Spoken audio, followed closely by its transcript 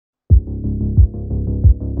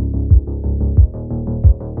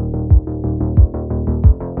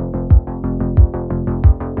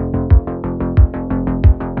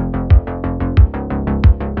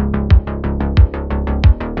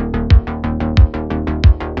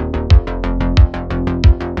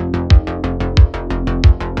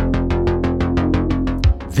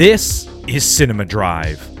This is Cinema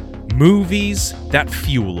Drive, movies that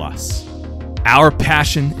fuel us. Our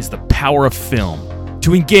passion is the power of film,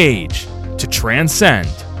 to engage, to transcend,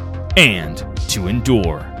 and to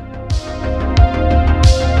endure.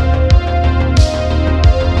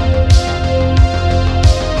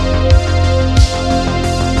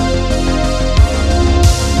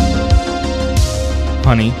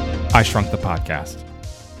 Honey, I Shrunk the Podcast.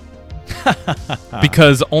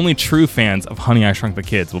 Because only true fans of Honey, I Shrunk the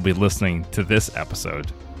Kids will be listening to this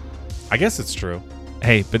episode. I guess it's true.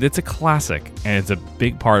 Hey, but it's a classic, and it's a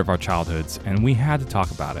big part of our childhoods, and we had to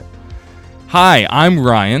talk about it. Hi, I'm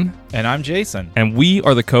Ryan. And I'm Jason. And we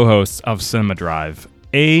are the co-hosts of Cinema Drive,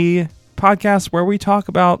 a podcast where we talk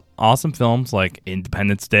about awesome films like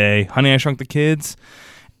Independence Day, Honey, I Shrunk the Kids,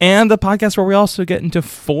 and a podcast where we also get into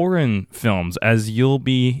foreign films, as you'll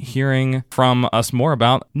be hearing from us more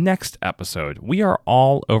about next episode. We are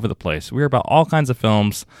all over the place. We are about all kinds of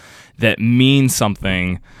films that mean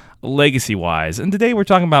something legacy-wise. And today we're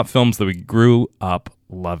talking about films that we grew up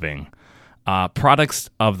loving. Products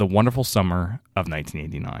of the wonderful summer of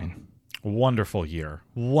 1989. Wonderful year.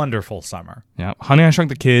 Wonderful summer. Yeah, Honey, I Shrunk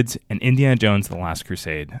the Kids and Indiana Jones and the Last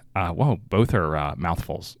Crusade. Whoa, both are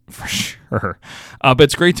mouthfuls for sure. But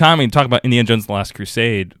it's great timing to talk about Indiana Jones and the Last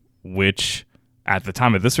Crusade, which at the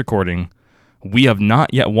time of this recording, we have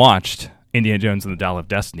not yet watched Indiana Jones and the Dial of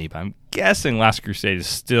Destiny, but I'm guessing Last Crusade is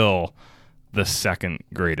still the second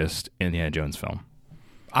greatest Indiana Jones film.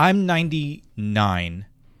 I'm 99%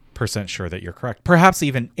 sure that you're correct. Perhaps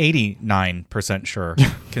even 89% sure,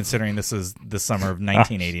 considering this is the summer of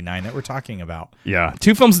 1989 that we're talking about. Yeah.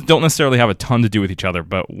 Two films that don't necessarily have a ton to do with each other,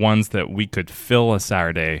 but ones that we could fill a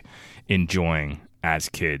Saturday enjoying as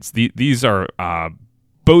kids. These are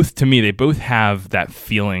both, to me, they both have that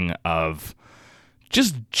feeling of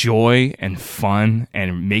just joy and fun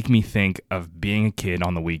and make me think of being a kid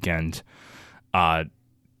on the weekend,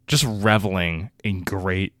 just reveling in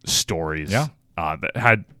great stories that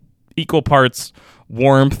had equal parts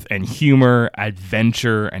warmth and humor,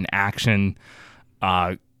 adventure and action.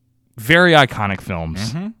 Very iconic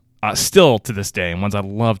films. Still to this day, and ones I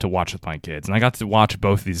love to watch with my kids. And I got to watch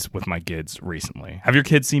both of these with my kids recently. Have your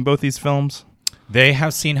kids seen both these films? They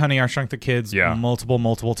have seen Honey, I Shrunk the Kids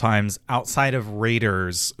multiple times. Outside of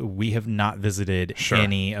Raiders, we have not visited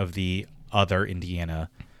any of the other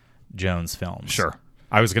Indiana Jones films. Sure.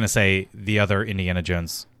 I was going to say the other Indiana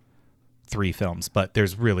Jones 3 films, but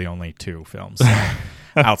there's really only 2 films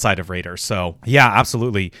outside of Raiders. So yeah,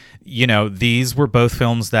 absolutely. You know, these were both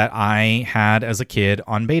films that I had as a kid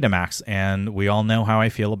on Betamax, and we all know how I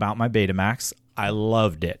feel about my Betamax. I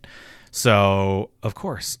loved it. So of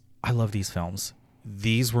course, I love these films.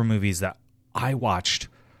 These were movies that I watched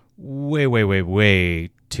way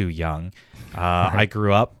too young. I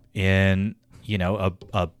grew up in,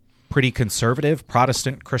 a pretty conservative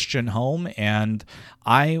Protestant Christian home, and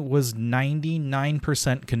I was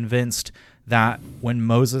 99% convinced that when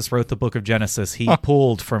Moses wrote the book of Genesis, he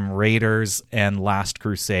pulled from Raiders and Last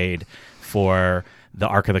Crusade for the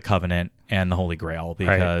Ark of the Covenant and the Holy Grail,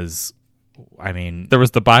 because I mean, there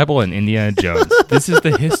was the Bible and Indiana Jones. This is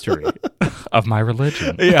the history of my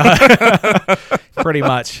religion. Yeah, pretty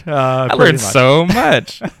much. I learned so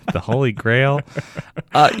much. The Holy Grail.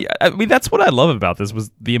 I mean, that's what I love about this, was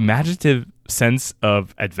the imaginative sense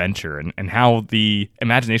of adventure and how the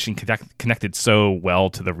imagination connected so well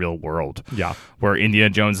to the real world. Yeah, where Indiana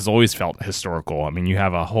Jones has always felt historical. I mean, you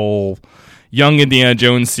have a whole Young Indiana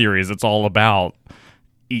Jones series. It's all about,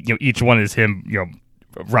 each one is him,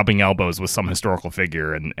 rubbing elbows with some historical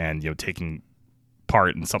figure and taking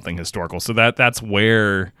part in something historical. So that's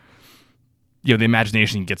where the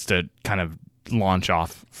imagination gets to kind of launch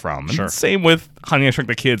off from. And same with Honey, I Shrunk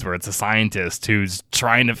the Kids, where it's a scientist who's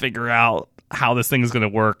trying to figure out how this thing is going to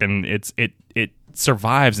work, and it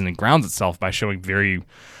survives and it grounds itself by showing very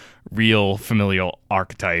real familial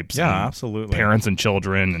archetypes. Yeah, absolutely. Parents and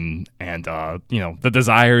children and the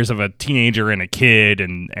desires of a teenager and a kid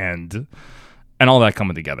and all that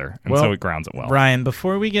coming together. And so it grounds it well. Brian,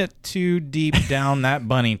 before we get too deep down that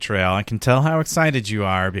bunny trail, I can tell how excited you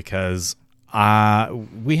are, because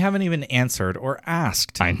we haven't even answered or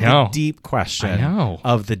asked the deep question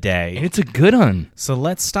of the day. It's a good one. So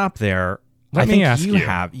let's stop there. Let me ask you.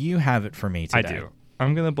 You have it for me today. I do.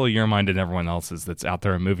 I'm going to blow your mind and everyone else's that's out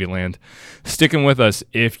there in movie land. Sticking with us,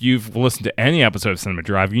 if you've listened to any episode of Cinema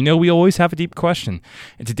Drive, you know we always have a deep question.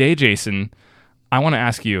 And today, Jason, I want to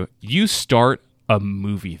ask you, you start a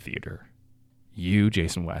movie theater. You,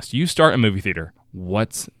 Jason West, you start a movie theater.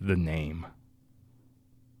 What's the name?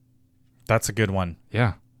 That's a good one.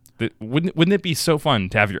 Yeah. Wouldn't it be so fun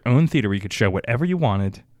to have your own theater where you could show whatever you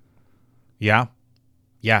wanted? Yeah.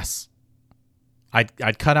 Yes.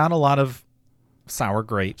 I'd cut out a lot of sour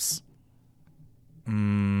grapes.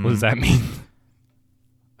 What does that mean?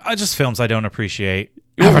 Just films I don't appreciate.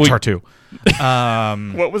 Well, Avatar 2.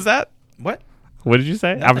 What was that? What? What did you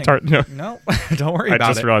say? Nothing. Avatar? No. No, don't worry about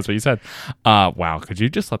I it. just realized what you said. Wow, could you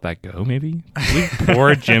just let that go, maybe? Leave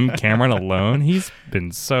poor Jim Cameron alone. He's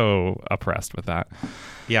been so oppressed with that.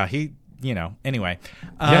 Yeah, anyway.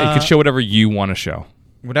 Yeah, you could show whatever you want to show.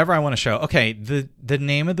 Whatever I want to show. Okay, the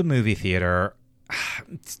name of the movie theater,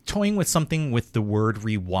 it's toying with something with the word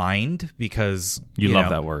rewind because you love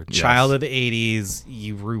that word. Child yes. of the 80s,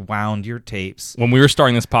 you rewound your tapes. When we were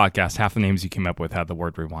starting this podcast, half the names you came up with had the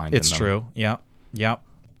word rewind. It's in them. true. Yeah.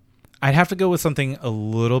 I'd have to go with something a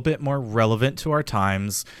little bit more relevant to our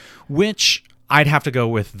times, which I'd have to go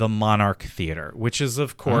with the Monarch Theater, which is,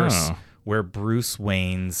 of course, where Bruce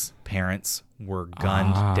Wayne's parents were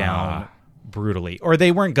gunned down brutally. Or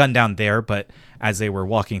they weren't gunned down there, but as they were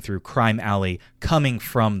walking through Crime Alley coming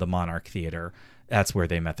from the Monarch Theater, that's where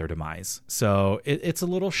they met their demise. So it's a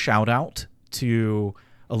little shout out to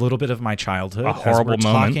a little bit of my childhood. A horrible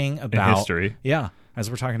moment in history. Yeah, as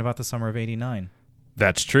we're talking about the summer of 89.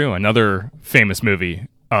 That's true. Another famous movie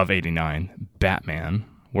of 89, Batman,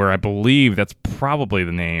 where I believe that's probably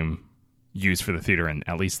the name used for the theater in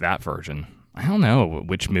at least that version. I don't know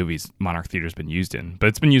which movies Monarch Theater's been used in, but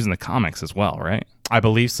it's been used in the comics as well, right? I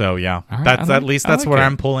believe so, yeah. Right, That's at least that's where it.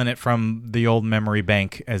 I'm pulling it from, the old memory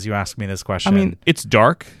bank as you ask me this question. I mean, it's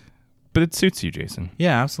dark, but it suits you, Jason.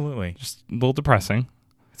 Yeah, absolutely. Just a little depressing.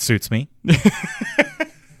 It suits me.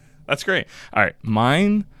 That's great. All right,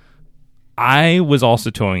 mine. I was also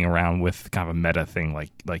toying around with kind of a meta thing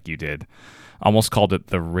like you did. Almost called it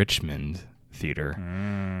the Richmond Theater,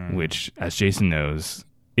 which, as Jason knows,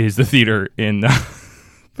 is the theater in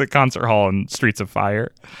the concert hall in Streets of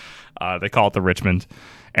Fire. They call it the Richmond,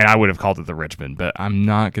 and I would have called it the Richmond, but I'm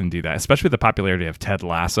not going to do that, especially with the popularity of Ted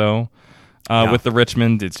Lasso with the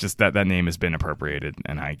Richmond. It's just that name has been appropriated,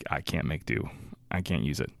 and I can't make do. I can't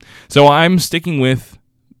use it. So I'm sticking with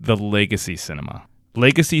the Legacy Cinema.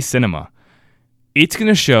 Legacy Cinema. It's going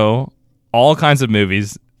to show all kinds of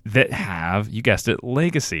movies that have, you guessed it,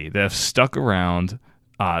 legacy, that have stuck around,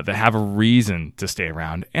 that have a reason to stay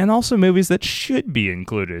around, and also movies that should be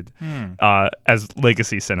included as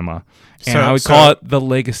legacy cinema. And I would call it the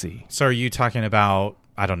Legacy. So are you talking about,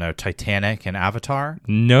 I don't know, Titanic and Avatar?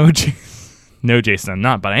 No, Jason, I'm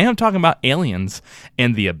not. But I am talking about Aliens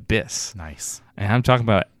and The Abyss. Nice. And I'm talking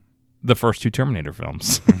about the first two Terminator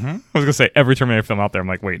films. Mm-hmm. I was going to say every Terminator film out there. I'm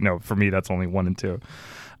like, wait, no, for me, that's only 1 and 2.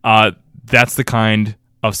 That's the kind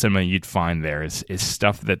of cinema you'd find there is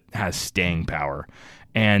stuff that has staying power.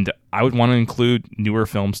 And I would want to include newer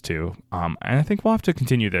films too. And I think we'll have to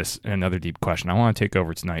continue this in another deep question. I don't want to take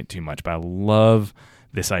over tonight too much, but I love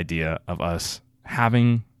this idea of us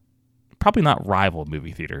having probably not rival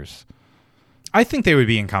movie theaters. I think they would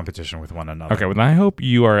be in competition with one another. Okay, well, I hope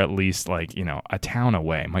you are at least a town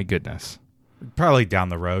away. My goodness, probably down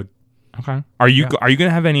the road. Okay, are you going to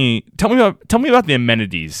have any? Tell me about the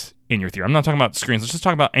amenities in your theater. I'm not talking about screens. Let's just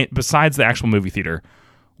talk about besides the actual movie theater.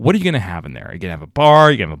 What are you going to have in there? Are you going to have a bar?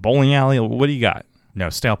 Are you going to have a bowling alley? What do you got? No,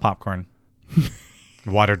 stale popcorn,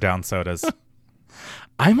 watered down sodas.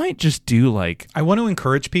 I might just do I want to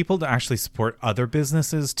encourage people to actually support other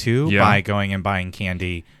businesses too by going and buying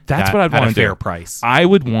candy. That's what I'd want to do. At a fair price. I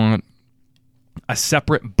would want a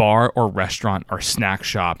separate bar or restaurant or snack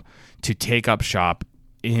shop to take up shop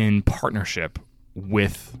in partnership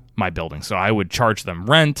with my building. So I would charge them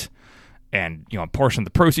rent and a portion of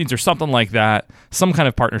the proceeds or something like that. Some kind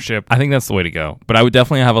of partnership. I think that's the way to go. But I would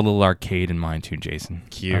definitely have a little arcade in mind too, Jason.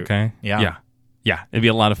 Cute. Okay? Yeah. Yeah, it'd be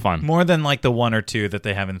a lot of fun. More than the 1 or 2 that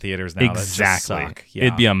they have in theaters now. Exactly. That just suck. Yeah.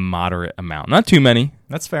 It'd be a moderate amount. Not too many.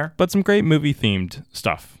 That's fair. But some great movie-themed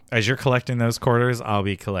stuff. As you're collecting those quarters, I'll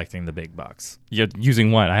be collecting the big bucks. You're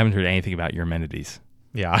using what? I haven't heard anything about your amenities.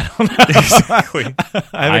 Yeah, I don't know. Exactly.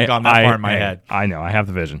 I haven't gone that far in my head. I know. I have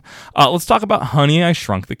the vision. Let's talk about Honey, I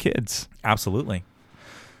Shrunk the Kids. Absolutely.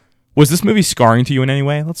 Was this movie scarring to you in any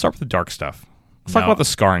way? Let's start with the dark stuff. Let's talk about the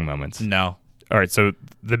scarring moments. No. All right, so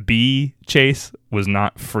the bee chase was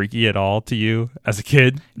not freaky at all to you as a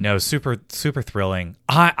kid? No, super thrilling.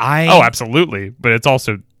 Oh, absolutely, but it's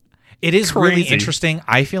also it is crazy. Really interesting.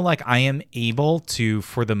 I feel like I am able to,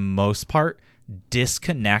 for the most part,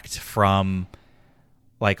 disconnect from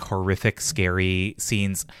horrific, scary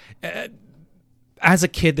scenes. As a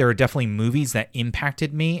kid, there are definitely movies that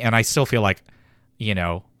impacted me, and I still feel like,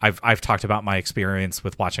 I've talked about my experience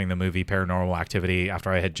with watching the movie Paranormal Activity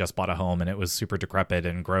after I had just bought a home and it was super decrepit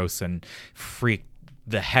and gross and freaked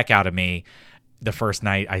the heck out of me. the first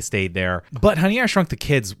night I stayed there. But Honey, I Shrunk the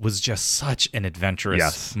Kids was just such an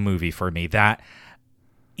adventurous movie for me that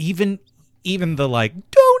even the like,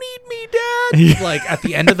 don't eat me, Dad, like at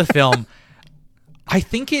the end of the film, I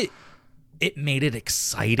think it made it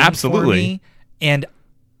exciting for me. And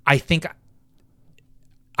I think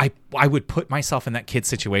I would put myself in that kid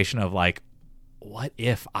situation of like, what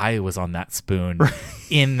if I was on that spoon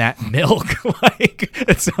in that milk? Like,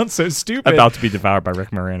 it sounds so stupid. About to be devoured by Rick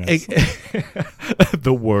Moranis.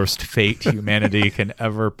 The worst fate humanity can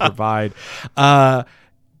ever provide. But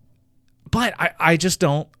I just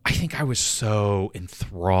don't. I think I was so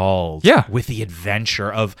enthralled with the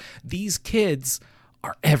adventure of these kids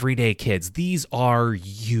are everyday kids. These are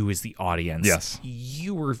you as the audience. Yes.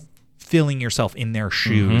 You were feeling yourself in their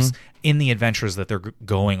shoes in the adventures that they're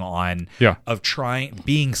going on of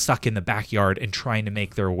being stuck in the backyard and trying to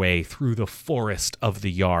make their way through the forest of the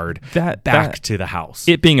yard back to the house.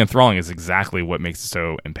 It being enthralling is exactly what makes it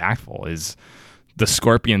so impactful, is the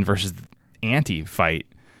scorpion versus Auntie fight.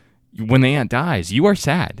 When the aunt dies, you are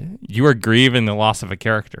sad. You are grieving the loss of a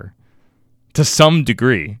character to some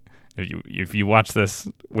degree. If you watch this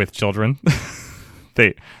with children,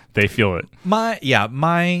 they feel it.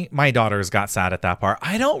 My daughters got sad at that part.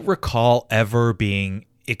 I don't recall ever being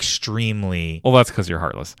extremely. Well, that's because you're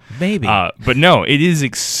heartless. Maybe, but no, it is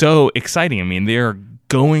so exciting. I mean, they're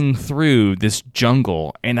going through this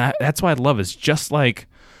jungle, and that's what I love. Is just like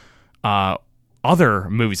other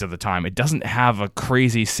movies of the time. It doesn't have a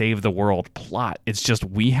crazy save the world plot. It's just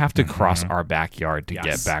we have to cross our backyard to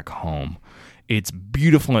get back home. It's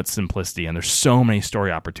beautiful in its simplicity, and there's so many story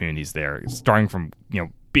opportunities there, starting from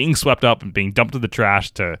being swept up and being dumped to the trash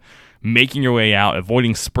to making your way out,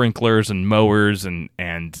 avoiding sprinklers and mowers and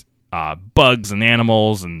bugs and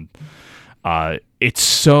animals, and it's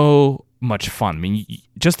so much fun. I mean,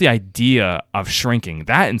 just the idea of shrinking,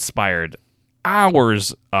 that inspired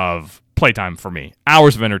hours of playtime for me,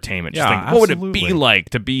 hours of entertainment. Just thinking, what would it be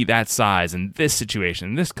like to be that size in this situation,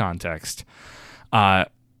 in this context?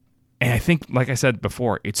 And I think, like I said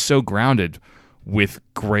before, it's so grounded with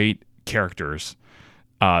great characters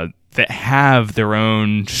that have their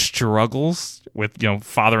own struggles with,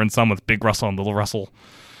 father and son, with Big Russell and Little Russell,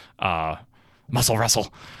 Muscle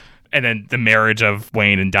Russell, and then the marriage of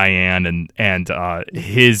Wayne and Diane, and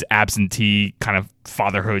his absentee kind of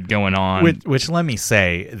fatherhood going on. Which let me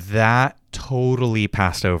say, that totally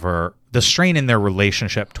passed over. The strain in their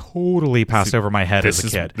relationship totally passed over my head as a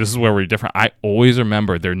kid. This is where we're different. I always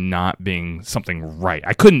remember there not being something right.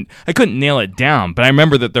 I couldn't nail it down, but I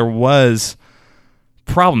remember that there was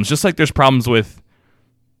problems. Just like there's problems with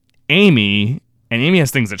Amy, and Amy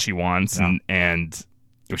has things that she wants, and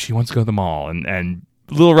she wants to go to the mall, and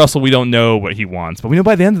Little Russell, we don't know what he wants, but we know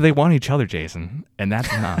by the end that they want each other, Jason, and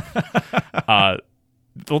that's enough.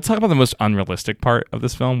 We'll talk about the most unrealistic part of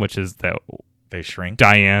this film, which is that they shrink.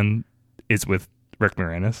 Diane is with Rick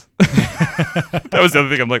Moranis. That was the other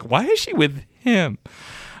thing. I'm like, why is she with him?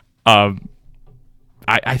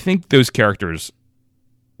 I think those characters,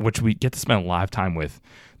 which we get to spend a lot of time with,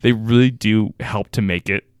 they really do help to make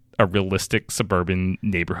it a realistic suburban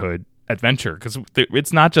neighborhood adventure, because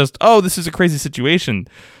it's not just, this is a crazy situation,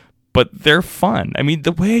 but they're fun. I mean,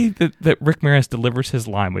 the way that Rick Moranis delivers his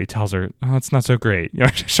line when he tells her, it's not so great.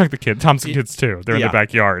 Shrunk the Kid, Thompson Kids too. They're in the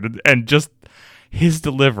backyard, and just his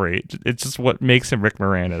delivery, it's just what makes him Rick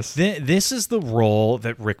Moranis. This is the role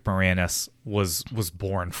that Rick Moranis was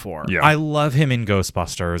born for. Yeah. I love him in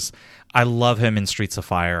Ghostbusters. I love him in Streets of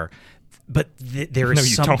Fire. But there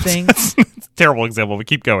is something. It's a terrible example, but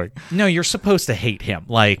keep going. No, you're supposed to hate him.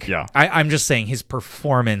 I'm just saying his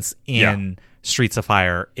performance in Streets of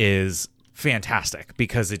Fire is fantastic,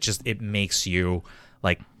 because it makes you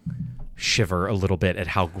like shiver a little bit at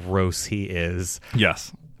how gross he is.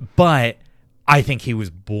 Yes. But I think he was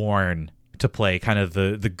born to play kind of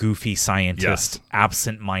the goofy scientist,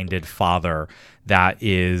 absent-minded father that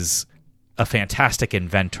is a fantastic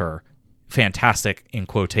inventor. Fantastic in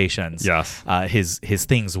quotations. Yes. His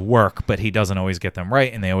things work, but he doesn't always get them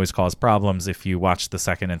right, and they always cause problems. If you watch the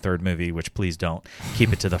second and third movie, which please don't,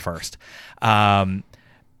 keep it to the first.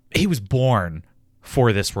 He was born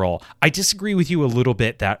for this role. I disagree with you a little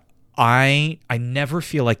bit that I never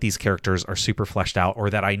feel like these characters are super fleshed out, or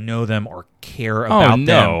that I know them or care about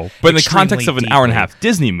them. But in the context of an hour and a half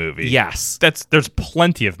Disney movie, yes, there's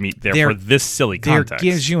plenty of meat there for this silly context. There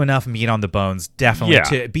gives you enough meat on the bones, definitely,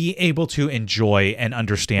 to be able to enjoy and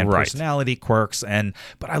understand personality quirks.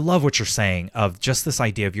 But I love what you're saying of just this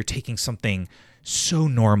idea of you're taking something so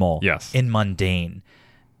normal and mundane,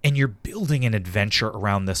 and you're building an adventure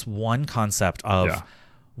around this one concept of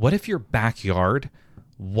what if your backyard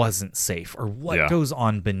wasn't safe, or what Yeah. goes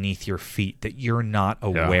on beneath your feet that you're not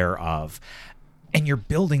aware of. And you're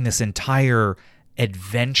building this entire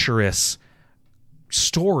adventurous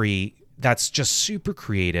story that's just super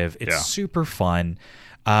creative. It's super fun.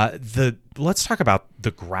 Let's talk about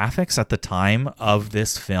the graphics at the time of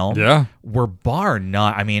this film. Yeah. Were bar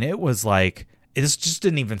none. I mean, it was like, it just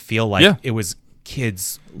didn't even feel like it was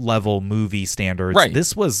kids level movie standards. Right.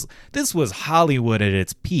 This was Hollywood at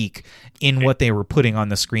its peak in what they were putting on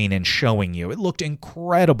the screen and showing you. It looked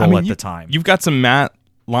incredible at the time. You've got some matte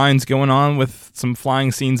lines going on with some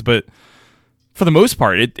flying scenes, but for the most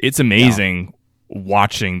part, it's amazing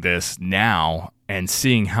watching this now and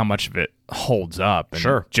seeing how much of it holds up. And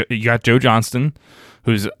Sure. You got Joe Johnston,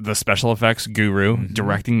 who's the special effects guru,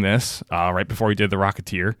 directing this right before he did The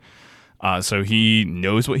Rocketeer. So he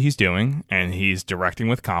knows what he's doing, and he's directing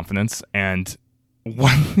with confidence. And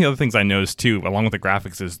one of the other things I noticed, too, along with the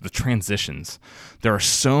graphics, is the transitions. There are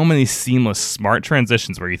so many seamless, smart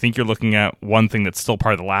transitions where you think you're looking at one thing that's still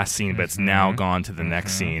part of the last scene, but it's now gone to the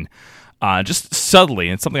next scene. Just subtly,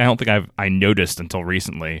 and it's something I don't think I noticed until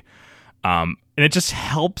recently. And it just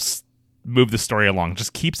helps move the story along,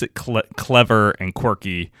 just keeps it clever and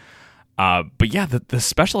quirky. But yeah, the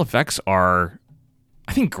special effects are,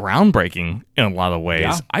 I think, groundbreaking in a lot of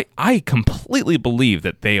ways. Yeah. I completely believe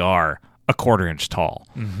that they are a 1/4 inch tall.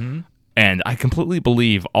 And I completely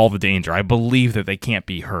believe all the danger. I believe that they can't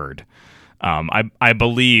be heard. I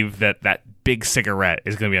believe that big cigarette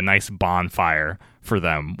is going to be a nice bonfire for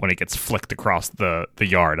them when it gets flicked across the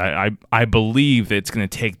yard. I believe that it's going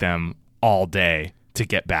to take them all day to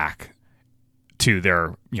get back to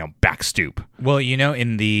their back stoop. Well,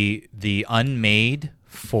 in the unmade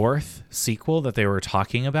 4th sequel that they were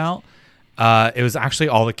talking about, it was actually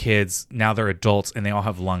all the kids. Now they're adults and they all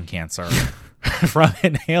have lung cancer from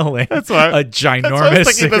inhaling a ginormous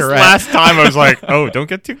cigarette. This last time I was like, oh, don't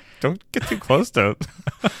get too close to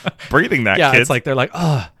breathing that. Yeah, kid. it's like they're like,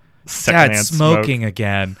 oh, Dad's smoking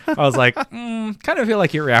again. I was like, kind of feel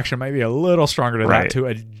like your reaction might be a little stronger to that, to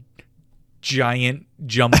a giant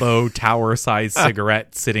jumbo tower-sized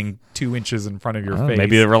cigarette sitting 2 inches in front of your face.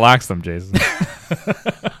 Maybe to relax them, Jason.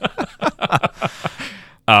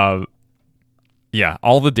 Yeah,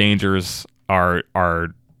 all the dangers are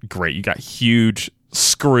great. You got huge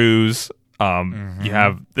screws. You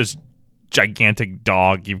have this gigantic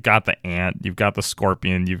dog. You've got the ant. You've got the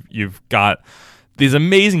scorpion. You've got these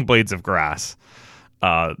amazing blades of grass.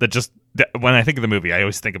 When I think of the movie, I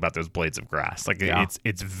always think about those blades of grass. Like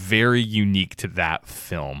it's very unique to that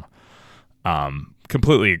film.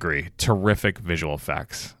 Completely agree. Terrific visual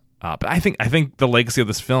effects. But I think the legacy of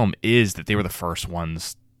this film is that they were the first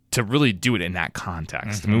ones to really do it in that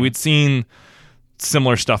context. I mean, we'd seen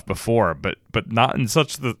similar stuff before, but not in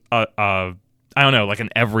such I don't know, like an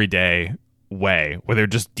everyday way where they're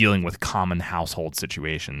just dealing with common household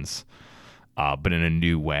situations, but in a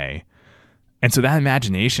new way. And so that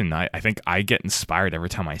imagination, I think I get inspired every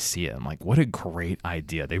time I see it. I'm like, what a great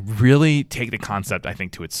idea. They really take the concept, I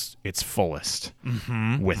think, to its fullest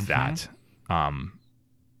with that.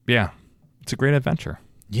 Yeah, it's a great adventure.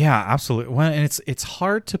 Yeah, absolutely. Well, and it's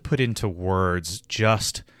hard to put into words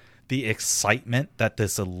just the excitement that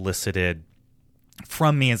this elicited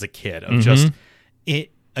from me as a kid of just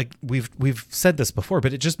it. We've said this before,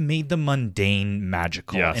 but it just made the mundane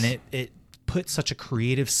magical, and it put such a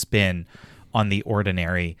creative spin on the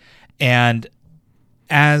ordinary. And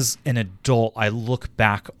as an adult, I look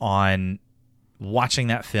back on watching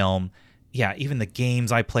that film. Yeah, even the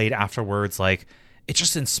games I played afterwards, like, it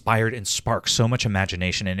just inspired and sparked so much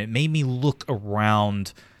imagination, and it made me look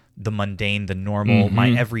around the mundane, the normal,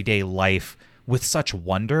 my everyday life with such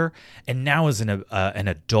wonder. And now as an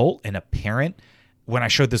adult and a parent, when I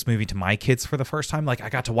showed this movie to my kids for the first time, like, I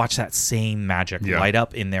got to watch that same magic light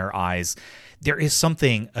up in their eyes. There is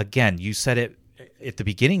something, again, you said it at the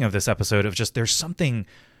beginning of this episode, of just, there's something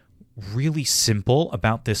really simple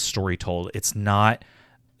about this story told. It's not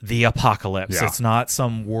the apocalypse. It's not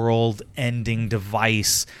some world-ending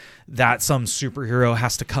device that some superhero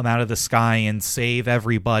has to come out of the sky and save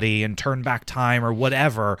everybody and turn back time or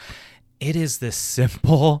whatever. It is this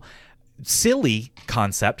simple, silly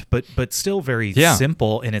concept, but still very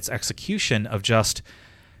simple in its execution, of just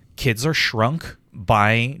kids are shrunk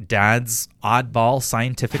by dad's oddball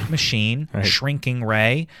scientific machine, shrinking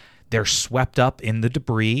ray. They're swept up in the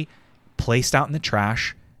debris, placed out in the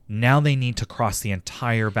trash. Now they need to cross the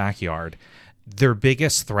entire backyard. Their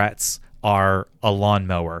biggest threats are a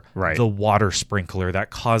lawnmower, the water sprinkler that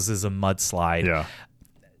causes a mudslide. Yeah.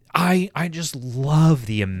 I just love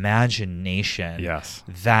the imagination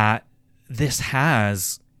that this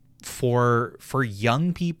has for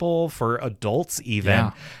young people, for adults even.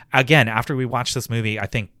 Yeah. Again, after we watched this movie, I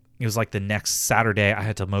think it was like the next Saturday I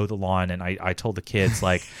had to mow the lawn, and I told the kids,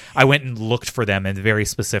 like, I went and looked for them, and very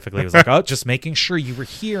specifically it was like, oh, just making sure you were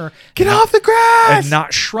here. Get off the grass! And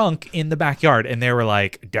not shrunk in the backyard. And they were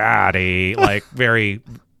like, Daddy, like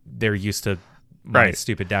they're used to my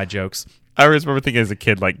stupid dad jokes. I always remember thinking as a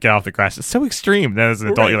kid, like, get off the grass. It's so extreme. Then as an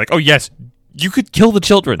adult, you're like, oh, yes, you could kill the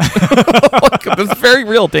children. Like, there's very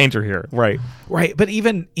real danger here. Right. But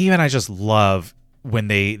even I just love when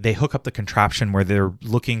they hook up the contraption where they're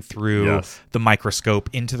looking through the microscope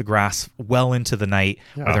into the grass well into the night,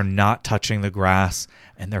 where they're not touching the grass,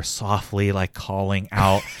 and they're softly like calling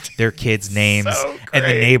out their kids' names. And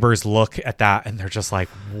the neighbors look at that and they're just like,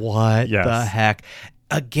 what the heck?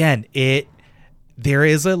 Again, there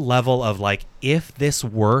is a level of like, if this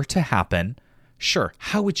were to happen, sure,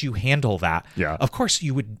 how would you handle that? Yeah. Of course,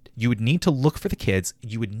 you would need to look for the kids.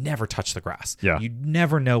 You would never touch the grass. Yeah. You'd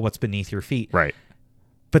never know what's beneath your feet. Right.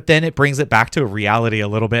 But then it brings it back to a reality a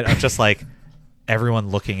little bit of just like everyone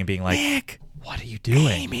looking and being like, Nick, what are you doing?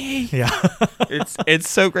 Amy. Yeah. It's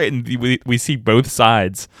so great. And we see both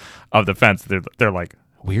sides of the fence. They're like,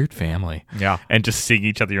 weird family. Yeah. And just seeing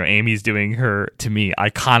each other. You know, Amy's doing her, to me,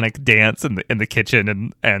 iconic dance in the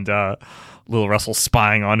kitchen, and Little Russell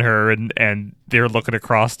spying on her, and they're looking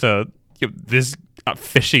across to this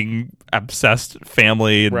fishing obsessed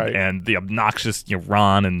family, and the obnoxious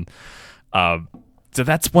Ron, and so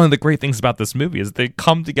that's one of the great things about this movie is they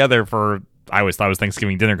come together for, I always thought it was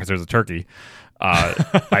Thanksgiving dinner because there's a turkey.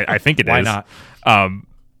 I think it is. Why not?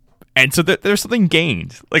 And so there's something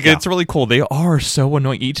gained. Like, it's really cool. They are so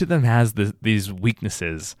annoying. Each of them has these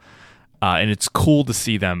weaknesses, and it's cool to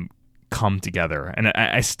see them come together. And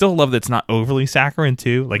I still love that it's not overly saccharine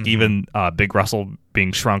too. Like, even Big Russell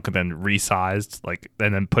being shrunk and then resized, like,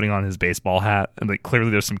 and then putting on his baseball hat, and like clearly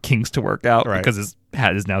there's some kinks to work out because his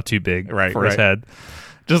hat is now too big for his head.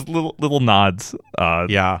 Just little nods.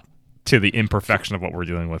 To the imperfection of what we're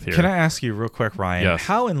dealing with here. Can I ask you real quick, Ryan? Yes.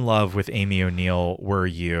 How in love with Amy O'Neill were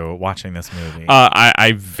you watching this movie?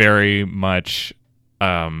 I very much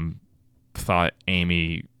thought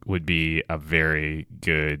Amy would be a very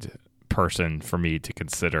good person for me to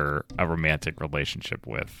consider a romantic relationship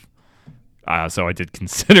with. So I did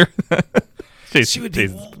consider she would be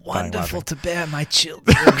wonderful to bear my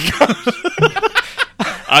children.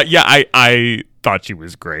 I thought she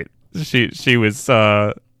was great. She was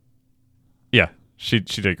she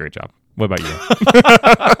did a great job. What about you?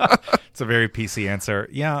 It's a very PC answer.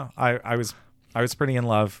 Yeah, I was pretty in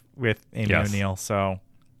love with Amy O'Neill, so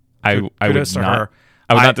I would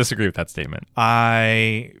not disagree with that statement.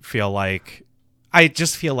 I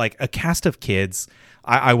just feel like a cast of kids.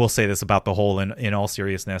 I will say this about the whole in all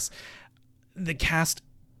seriousness. The cast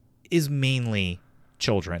is mainly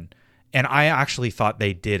children. And I actually thought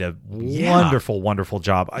they did a wonderful, wonderful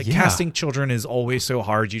job. Casting children is always so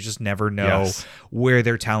hard. You just never know where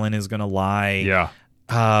their talent is going to lie. Yeah.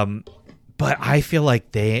 But I feel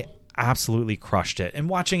like they absolutely crushed it. And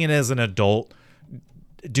watching it as an adult,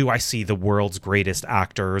 do I see the world's greatest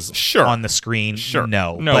actors on the screen? Sure.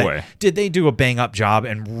 No. No way. Did they do a bang-up job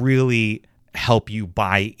and really help you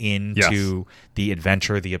buy into the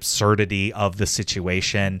adventure, the absurdity of the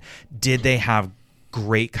situation? Did they have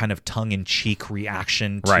great kind of tongue-in-cheek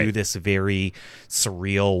reaction to this very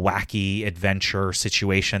surreal, wacky adventure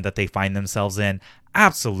situation that they find themselves in?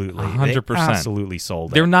 Absolutely. 100%. They absolutely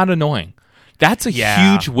sold it. They're not annoying. That's a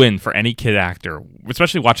huge win for any kid actor,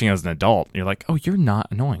 especially watching as an adult. You're like, oh, you're not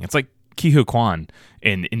annoying. It's like Ke-Huy Quan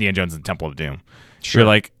in Indiana Jones and the Temple of Doom. Sure. You're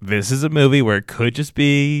like, this is a movie where it could just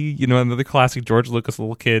be, another classic George Lucas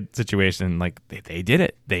little kid situation. Like, they did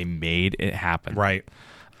it. They made it happen. Right.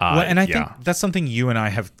 And I think that's something you and I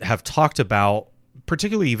have talked about,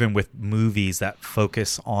 particularly even with movies that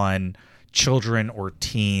focus on children or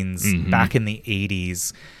teens back in the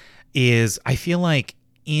 80s, is I feel like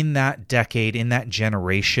in that decade, in that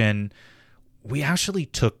generation, we actually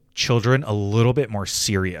took children a little bit more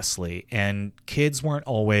seriously, and kids weren't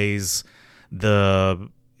always the,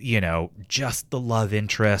 just the love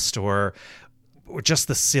interest or just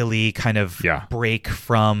the silly kind of break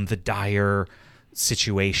from the dire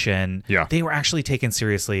situation. They were actually taken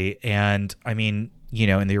seriously. And I mean,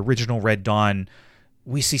 in the original Red Dawn,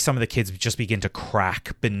 we see some of the kids just begin to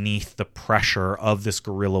crack beneath the pressure of this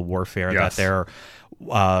guerrilla warfare that they're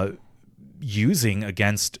using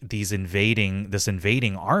against this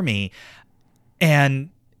invading army. And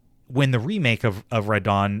when the remake of Red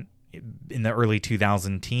Dawn in the early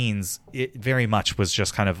 2000 teens, it very much was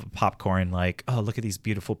just kind of popcorn, like, oh, look at these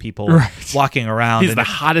beautiful people walking around. These are the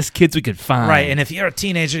hottest kids we could find. Right, and if you're a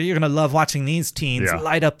teenager, you're going to love watching these teens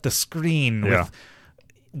light up the screen with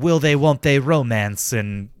will they, won't they romance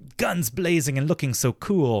and guns blazing and looking so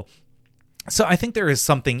cool. So I think there is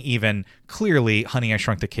something even clearly, Honey, I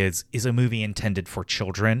Shrunk the Kids is a movie intended for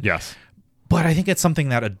children. Yes. But I think it's something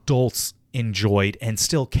that adults enjoyed and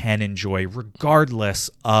still can enjoy regardless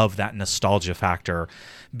of that nostalgia factor,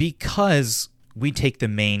 because we take the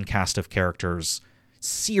main cast of characters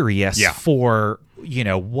serious for, you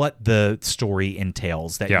know, what the story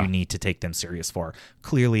entails that you need to take them serious for.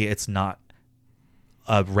 Clearly it's not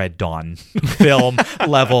a Red Dawn film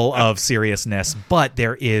level of seriousness, but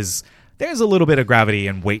there's a little bit of gravity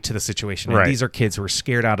and weight to the situation. And these are kids who are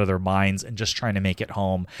scared out of their minds and just trying to make it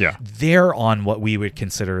home. Yeah. They're on what we would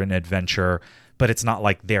consider an adventure, but it's not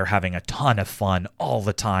like they're having a ton of fun all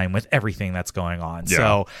the time with everything that's going on. Yeah.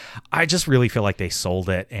 So I just really feel like they sold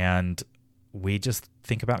it, and we just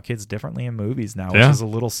think about kids differently in movies now, which is a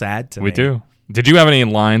little sad to me. We do. Did you have any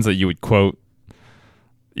lines that you would quote,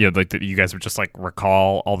 you know, like that you guys would just like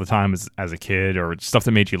recall all the time as a kid, or stuff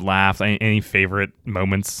that made you laugh? Any favorite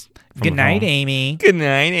moments? Good night, Amy. Good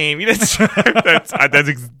night, Amy.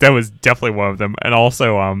 That was definitely one of them. And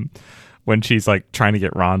also, when she's like trying to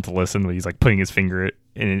get Ron to listen, when he's like putting his finger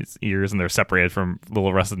in his ears, and they're separated from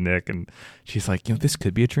little Russ and Nick, and she's like, you know, this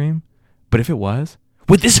could be a dream, but if it was,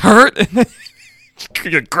 would this hurt?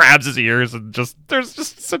 And grabs his ears, and there's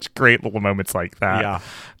just such great little moments like that. Yeah.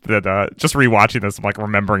 That just rewatching this, I'm like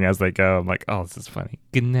remembering as they go. I'm like, oh, this is funny.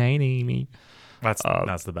 Good night, Amy. That's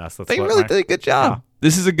the best. They really did a good job. Yeah.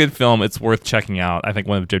 This is a good film. It's worth checking out. I think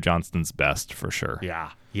one of Joe Johnston's best for sure. Yeah,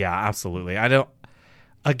 absolutely.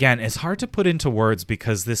 Again, it's hard to put into words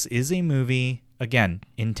because this is a movie, again,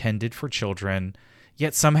 intended for children,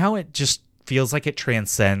 yet somehow it just feels like it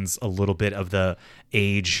transcends a little bit of the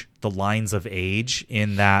lines of age,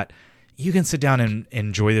 in that you can sit down and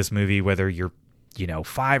enjoy this movie whether you're,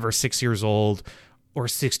 5 or 6 years old or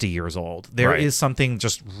 60 years old. There is something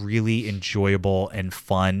just really enjoyable and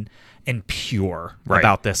fun and pure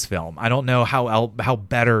about this film. I don't know how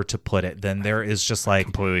better to put it than there is just like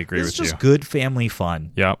completely agree with you. It's just good family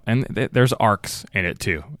fun. Yeah, and there's arcs in it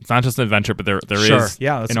too. It's not just an adventure, but there is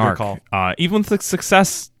that's an a arc. Good call. Even with the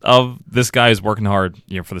success of this guy is working hard,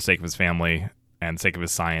 for the sake of his family and the sake of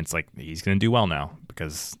his science, like he's going to do well now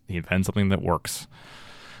because he invented something that works.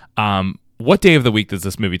 What day of the week does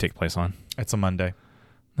this movie take place on? It's a Monday.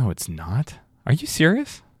 No, it's not. Are you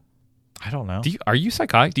serious? I don't know. Are you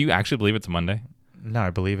psychotic? Do you actually believe it's a Monday? No, I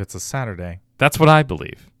believe it's a Saturday. That's what I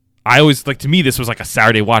believe. I always, to me, this was like a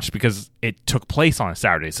Saturday watch because it took place on a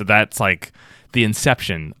Saturday. So that's like the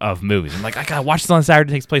inception of movies. I'm like, I gotta watch this on a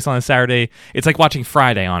Saturday. It takes place on a Saturday. It's like watching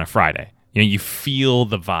Friday on a Friday. You feel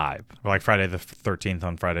the vibe. Or like Friday the 13th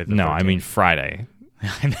on Friday the 13th. No, I mean Friday.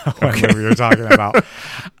 I know what we were talking about.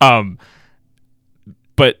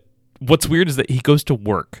 But what's weird is that he goes to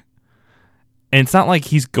work. And it's not like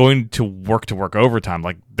he's going to work overtime.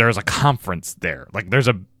 Like, there's a conference there. Like, there's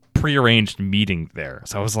a prearranged meeting there.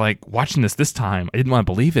 So I was like, watching this time, I didn't want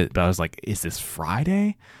to believe it. But I was like, is this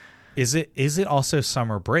Friday? Is it also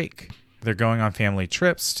summer break? They're going on family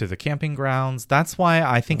trips to the camping grounds. That's why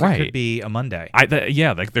I think it could be a Monday. I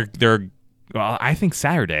think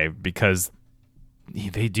Saturday, because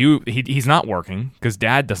he's not working because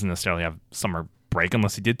Dad doesn't necessarily have summer break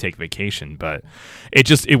unless he did take vacation, but it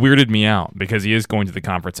weirded me out because he is going to the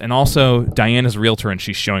conference. And also Diana's a realtor and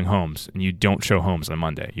she's showing homes, and you don't show homes on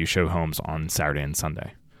Monday. You show homes on Saturday and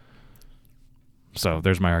Sunday. So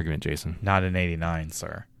there's my argument, Jason. Not in 89,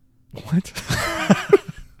 sir. What?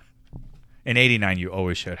 In 89, you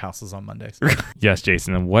always showed houses on Mondays. Yes,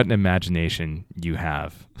 Jason, and what an imagination you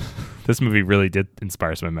have. This movie really did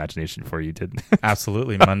inspire some imagination for you, didn't it?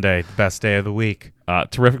 Absolutely. Monday, best day of the week.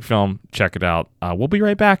 Terrific film. Check it out. We'll be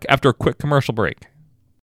right back after a quick commercial break.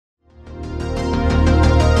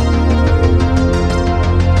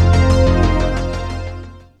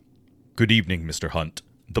 Good evening, Mr. Hunt.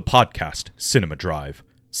 The podcast, Cinema Drive.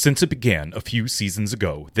 Since it began a few seasons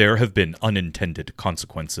ago, there have been unintended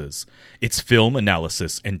consequences. Its film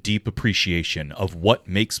analysis and deep appreciation of what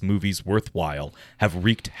makes movies worthwhile have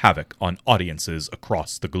wreaked havoc on audiences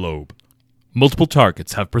across the globe. Multiple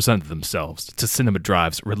targets have presented themselves to Cinema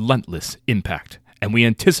Drive's relentless impact, and we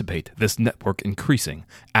anticipate this network increasing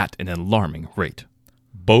at an alarming rate.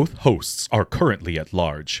 Both hosts are currently at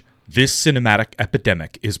large. This cinematic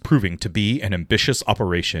epidemic is proving to be an ambitious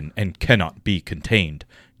operation and cannot be contained.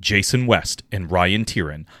 Jason West and Ryan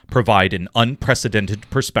Tieran provide an unprecedented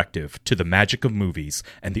perspective to the magic of movies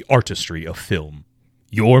and the artistry of film.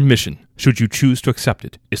 Your mission, should you choose to accept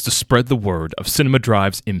it, is to spread the word of Cinema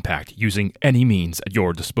Drive's impact using any means at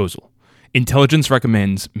your disposal. Intelligence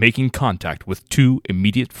recommends making contact with 2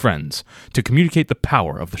 immediate friends to communicate the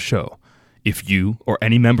power of the show. If you or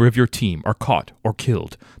any member of your team are caught or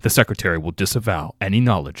killed, the Secretary will disavow any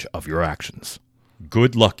knowledge of your actions.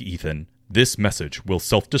 Good luck, Ethan. This message will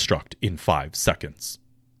self-destruct in 5 seconds.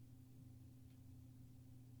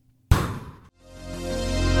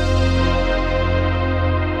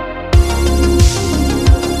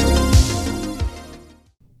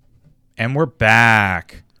 And we're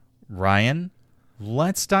back. Ryan,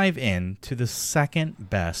 let's dive into the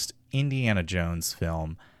second best Indiana Jones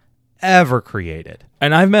film ever created.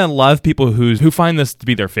 And I've met a lot of people who find this to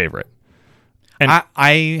be their favorite. And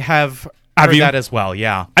I have heard that as well,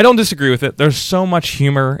 yeah. I don't disagree with it. There's so much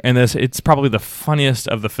humor in this. It's probably the funniest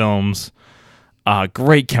of the films.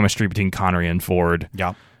 Great chemistry between Connery and Ford.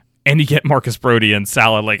 Yeah. And you get Marcus Brody and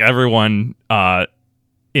Salad, like everyone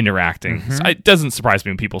interacting. So it doesn't surprise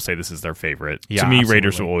me when people say this is their favorite. Yeah, to me, absolutely.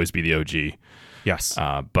 Raiders will always be the OG. Yes.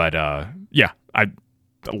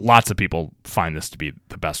 Lots of people find this to be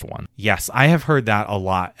the best one. Yes, I have heard that a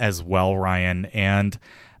lot as well, Ryan, and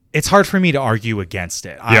it's hard for me to argue against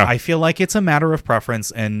it. Yeah. I feel like it's a matter of preference,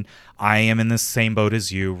 and I am in the same boat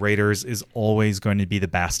as you. Raiders is always going to be the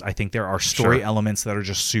best. I think there are story elements that are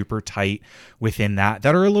just super tight within that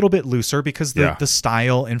are a little bit looser because the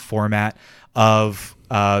style and format of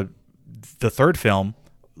the third film,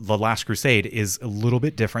 The Last Crusade, is a little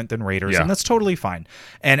bit different than Raiders, and that's totally fine.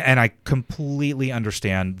 And I completely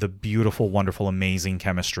understand the beautiful, wonderful, amazing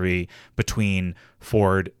chemistry between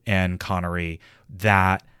Ford and Connery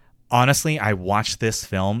that, honestly, I watched this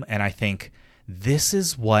film and I think this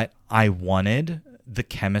is what I wanted the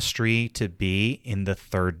chemistry to be in the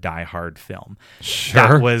third Die Hard film. Sure.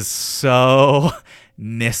 That was so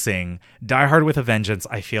missing. Die Hard with a Vengeance,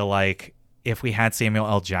 I feel like, if we had Samuel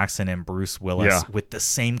L. Jackson and Bruce Willis with the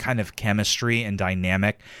same kind of chemistry and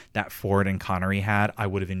dynamic that Ford and Connery had, I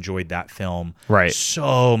would have enjoyed that film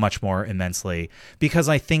so much more immensely. Because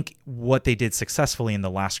I think what they did successfully in The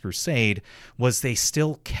Last Crusade was they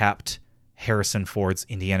still kept Harrison Ford's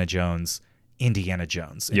Indiana Jones. And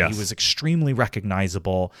he was extremely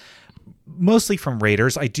recognizable, mostly from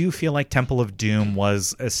Raiders. I do feel like Temple of Doom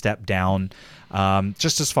was a step down,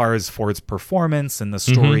 just as far as Ford's performance and the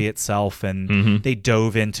story itself. And they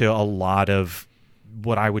dove into a lot of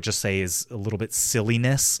what I would just say is a little bit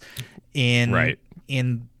silliness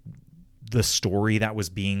in the story that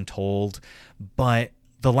was being told. But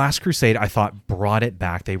The Last Crusade, I thought, brought it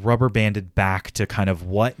back. They rubber banded back to kind of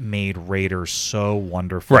what made Raiders so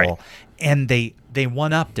wonderful. Right. And they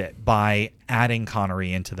one-upped it by adding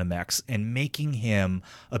Connery into the mix and making him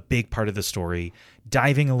a big part of the story,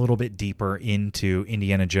 diving a little bit deeper into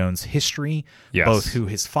Indiana Jones' history, both who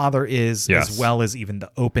his father is, as well as even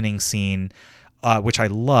the opening scene, which I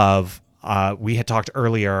love. We had talked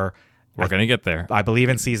earlier. We're going to get there. I believe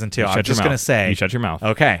in season 2. I'm just going to say... You shut your mouth.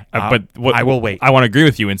 Okay. But I will wait. I want to agree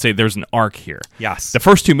with you and say there's an arc here. Yes. The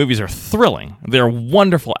first 2 movies are thrilling. They're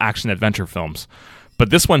wonderful action-adventure films. But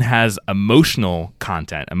this one has emotional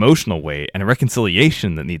content, emotional weight, and a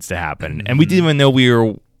reconciliation that needs to happen. And we didn't even know we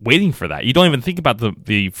were waiting for that. You don't even think about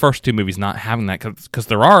the first 2 movies not having that because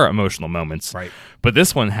there are emotional moments. Right. But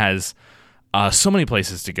this one has so many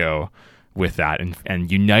places to go with that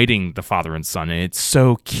and uniting the father and son. And it's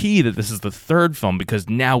so key that this is the third film because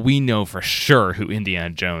now we know for sure who Indiana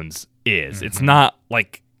Jones is. It's not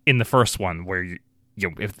like in the first one where you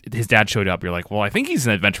know, if his dad showed up, you're like, well, I think he's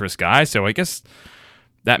an adventurous guy, so I guess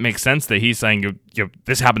that makes sense that he's saying, you know,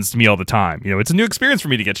 this happens to me all the time. You know, it's a new experience for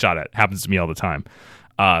me to get shot at. It happens to me all the time.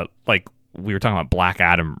 Like we were talking about Black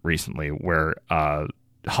Adam recently, where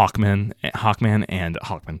Hawkman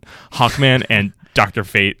and Dr.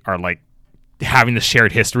 Fate are like having this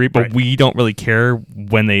shared history, but we don't really care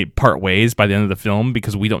when they part ways by the end of the film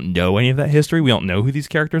because we don't know any of that history. We don't know who these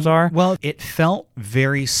characters are. Well, it felt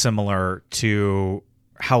very similar to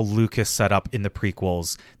how Lucas set up in the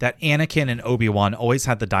prequels, that Anakin and Obi-Wan always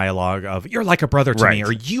had the dialogue of, you're like a brother to me,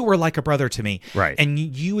 or you were like a brother to me. Right. And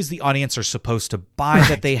you as the audience are supposed to buy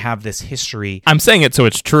that they have this history. I'm saying it so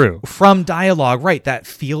it's true. From dialogue, that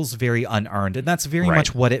feels very unearned. And that's very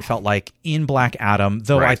much what it felt like in Black Adam,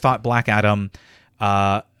 though I thought Black Adam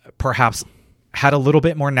perhaps had a little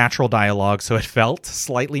bit more natural dialogue, so it felt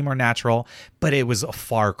slightly more natural, but it was a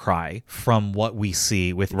far cry from what we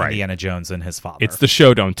see with Indiana Jones and his father. It's the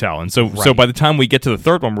show, don't tell. And so by the time we get to the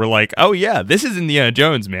third one, we're like, oh yeah, this is Indiana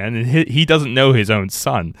Jones, man. And he doesn't know his own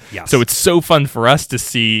son. Yes. So it's so fun for us to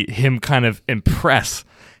see him kind of impress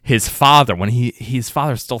his father, when his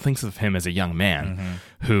father still thinks of him as a young man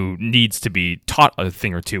who needs to be taught a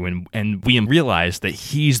thing or two, and we realize that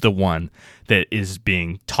he's the one that is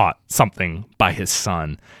being taught something by his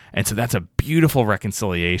son. And so that's a beautiful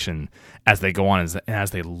reconciliation as they go on,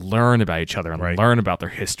 as they learn about each other and learn about their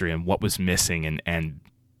history and what was missing, and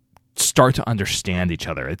start to understand each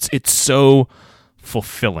other. It's so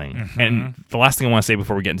fulfilling. And the last thing I want to say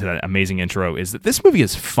before we get into that amazing intro is that this movie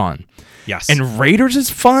is fun. Yes. And Raiders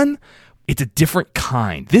is fun. It's a different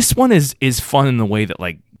kind. This one is fun in the way that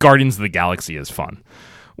like Guardians of the Galaxy is fun,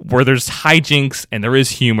 where there's hijinks and there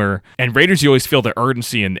is humor. And Raiders, you always feel the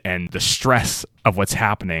urgency and the stress of what's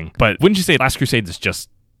happening. But wouldn't you say Last Crusade is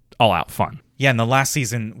just all out fun? Yeah, in the last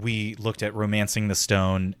season, we looked at Romancing the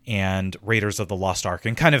Stone and Raiders of the Lost Ark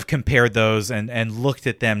and kind of compared those and looked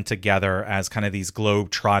at them together as kind of these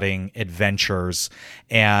globe-trotting adventures.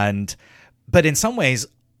 But in some ways,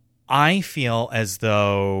 I feel as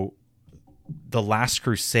though The Last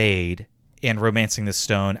Crusade and Romancing the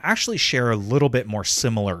Stone actually share a little bit more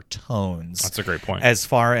similar tones. That's a great point. As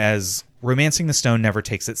far as Romancing the Stone never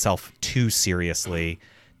takes itself too seriously,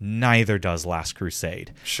 neither does Last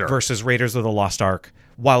Crusade. Sure. Versus Raiders of the Lost Ark,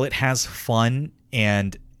 while it has fun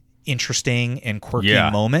and interesting and quirky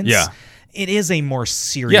moments, it is a more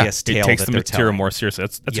serious tale. It takes that the they're material telling. more seriously.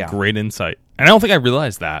 That's a great insight. And I don't think I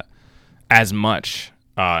realized that as much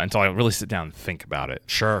until I really sit down and think about it.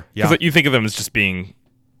 Sure. Yeah. Because you think of them as just being,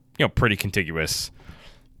 pretty contiguous.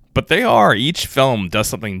 But they are. Each film does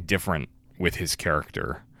something different with his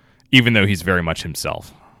character, even though he's very much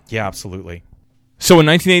himself. Yeah, absolutely. So in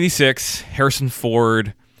 1986, Harrison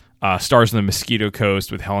Ford stars in The Mosquito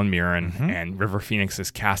Coast with Helen Mirren, and River Phoenix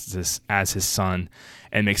is cast as his son,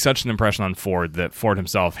 and makes such an impression on Ford that Ford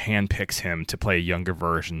himself handpicks him to play a younger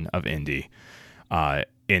version of Indy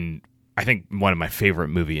in, I think, one of my favorite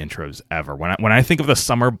movie intros ever. When I think of the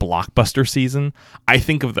summer blockbuster season, I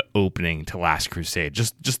think of the opening to Last Crusade.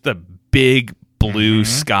 Just the big blue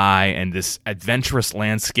sky and this adventurous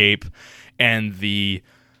landscape and the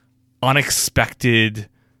unexpected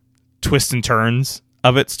twists and turns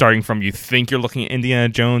of it, starting from you think you're looking at Indiana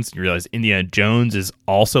Jones and you realize Indiana Jones is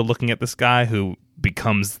also looking at this guy who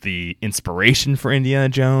becomes the inspiration for Indiana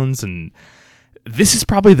Jones. And this is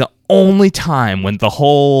probably the only time when the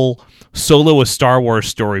whole Solo a Star Wars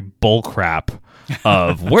story bullcrap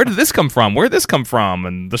of where did this come from? Where did this come from?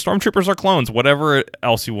 And the stormtroopers are clones, whatever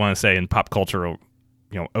else you want to say in pop culture,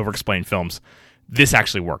 over-explained films. This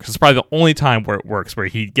actually works. It's probably the only time where it works, where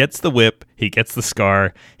he gets the whip, he gets the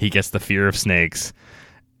scar, he gets the fear of snakes,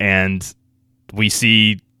 and we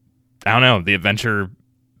see, the adventure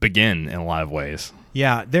begin in a lot of ways.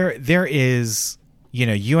 Yeah, there is,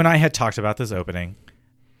 you and I had talked about this opening,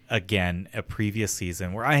 again, a previous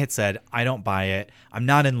season, where I had said, I don't buy it. I'm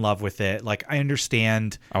not in love with it. Like, I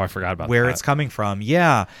understand I forgot about where that. it's coming from.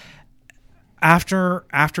 Yeah. After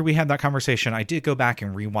we had that conversation, I did go back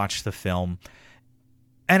and rewatch the film.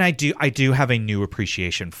 And I do have a new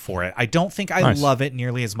appreciation for it. I don't think I love it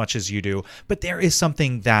nearly as much as you do, but there is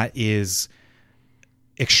something that is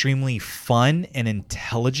extremely fun and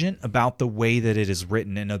intelligent about the way that it is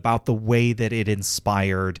written and about the way that it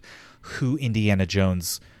inspired who Indiana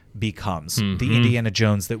Jones becomes. The Indiana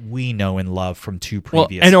Jones that we know and love from two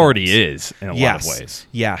previous and films. already is in a lot of ways.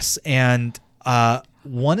 Yes. And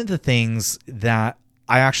one of the things that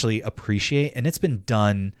I actually appreciate, and it's been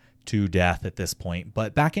done to death at this point,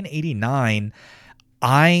 but back in 89,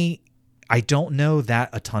 I don't know that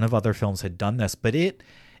a ton of other films had done this, but it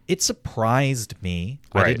surprised me.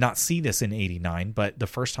 Right. I did not see this in 89, but the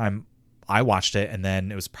first time I watched it, and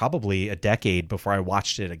then it was probably a decade before I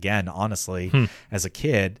watched it again, honestly, as a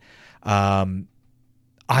kid, I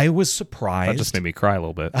was surprised. That just made me cry a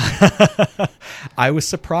little bit. I was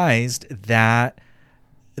surprised that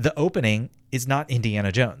the opening is not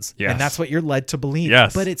Indiana Jones. Yes. And that's what you're led to believe.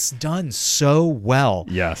 Yes. But it's done so well.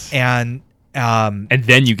 Yes. And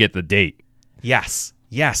then you get the date. Yes.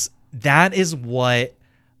 That is what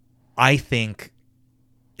I think.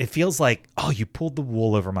 It feels like, you pulled the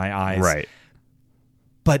wool over my eyes. Right.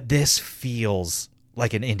 But this feels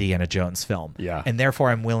like an Indiana Jones film. Yeah. And therefore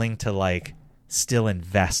I'm willing to still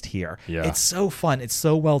invest here. Yeah. It's so fun. It's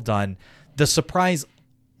so well done. The surprise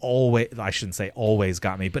I shouldn't say always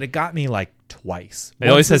got me, but it got me twice. It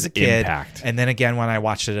always Once has as a kid, impact. and then again when I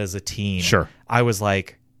watched it as a teen. Sure. I was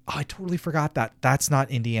like, I totally forgot that. That's not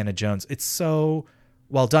Indiana Jones. It's so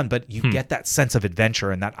well done, but you get that sense of adventure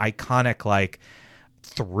and that iconic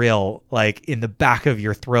thrill in the back of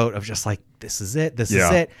your throat of just this is it. This is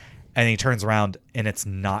it. And he turns around and it's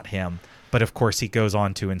not him. But of course, he goes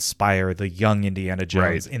on to inspire the young Indiana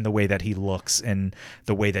Jones Right. in the way that he looks and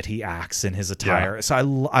the way that he acts in his attire. Yeah.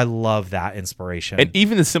 So I love that inspiration. And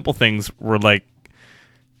even the simple things were like,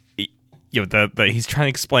 you know, he's trying to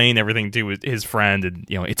explain everything to his friend, and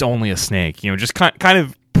you know, it's only a snake. You know, just kind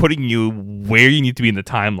of putting you where you need to be in the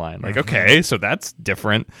timeline. Like, okay, so that's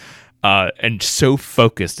different. And so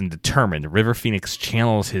focused and determined. River Phoenix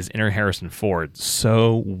channels his inner Harrison Ford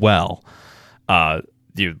so well.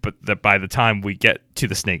 But that by the time we get to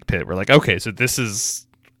the snake pit, we're like, okay, so this is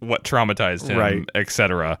what traumatized him, right,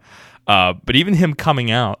 etc. But even him coming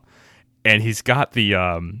out, and he's got the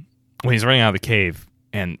when he's running out of the cave,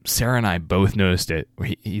 and Sarah and I both noticed it.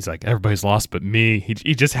 He's like, everybody's lost but me.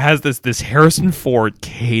 He just has this Harrison Ford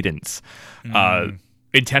cadence,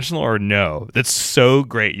 intentional or no. That's so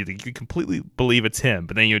great. You completely believe it's him,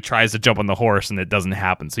 but then he tries to jump on the horse and it doesn't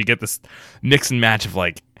happen. So you get this mix and match of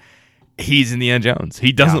like, he's Indiana Jones.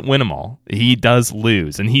 He doesn't win them all. He does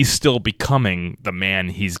lose, and he's still becoming the man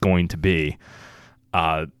he's going to be.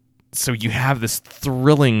 So you have this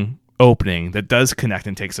thrilling opening that does connect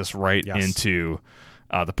and takes us right into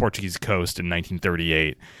the Portuguese coast in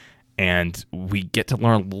 1938, and we get to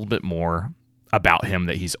learn a little bit more about him,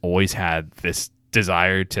 that he's always had this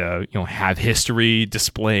desire to, you know, have history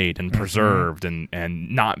displayed and preserved,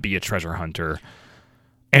 and not be a treasure hunter.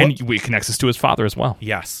 And it connects us to his father as well.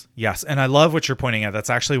 Yes. And I love what you're pointing at. That's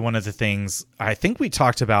actually one of the things I think we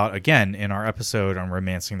talked about, again, in our episode on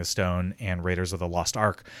Romancing the Stone and Raiders of the Lost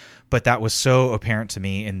Ark. But that was so apparent to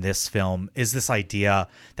me in this film, is this idea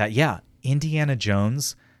that, Indiana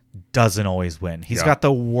Jones doesn't always win. He's got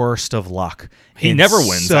the worst of luck. He never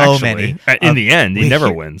wins, so actually. Many. In the end, he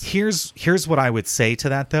never wins. Here's what I would say to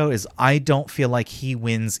that, though, is I don't feel like he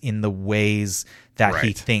wins in the ways that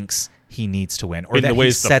he thinks he needs to win, or in that the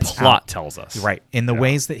ways the plot tells us. Right. In the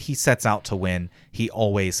ways that he sets out to win, he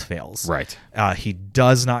always fails. Right. He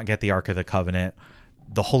does not get the Ark of the Covenant.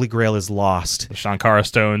 The Holy Grail is lost. The Shankara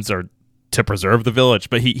stones are to preserve the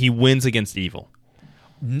village, but he wins against evil.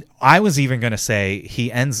 I was even going to say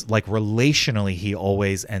he ends, like, relationally, he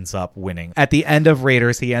always ends up winning. At the end of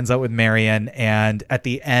Raiders, he ends up with Marion, and at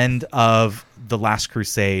the end of The Last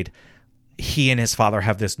Crusade, he and his father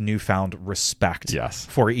have this newfound respect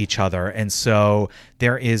for each other. And so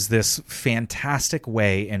there is this fantastic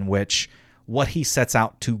way in which what he sets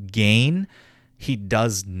out to gain, he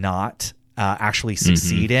does not actually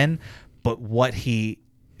succeed in, but what he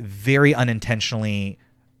very unintentionally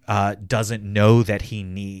doesn't know that he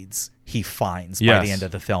needs, he finds by the end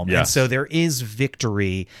of the film. And so there is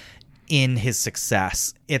victory in his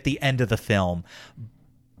success at the end of the film,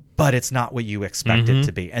 but it's not what you expect it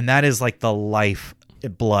to be. And that is like the life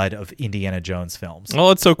blood of Indiana Jones films.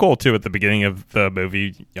 Well, it's so cool, too. At the beginning of the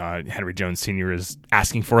movie, Henry Jones Sr. is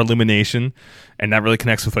asking for illumination, and that really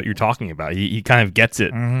connects with what you're talking about. He kind of gets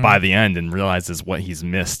it by the end and realizes what he's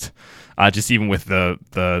missed. Just even with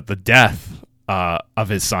the death of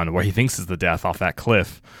his son, where he thinks is the death off that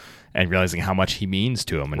cliff, and realizing how much he means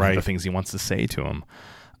to him and the things he wants to say to him.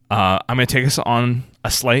 I'm going to take us on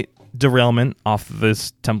a slight derailment off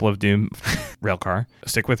this Temple of Doom rail car.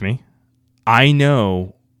 Stick with me. I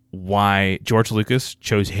know why George Lucas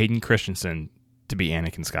chose Hayden Christensen to be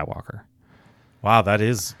Anakin Skywalker. Wow, that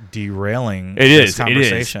is derailing. It is,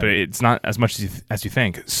 but it's not as much as you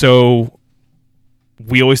think. So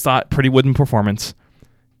we always thought pretty wooden performance.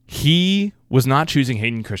 He was not choosing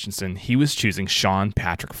Hayden Christensen. He was choosing Sean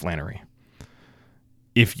Patrick Flannery.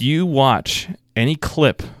 If you watch any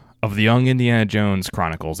clip of the Young Indiana Jones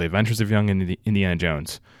Chronicles, The Adventures of Young Indiana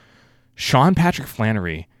Jones, Sean Patrick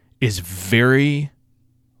Flannery is very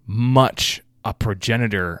much a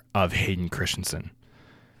progenitor of Hayden Christensen.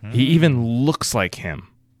 He even looks like him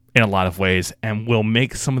in a lot of ways and will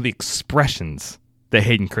make some of the expressions that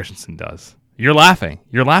Hayden Christensen does. You're laughing.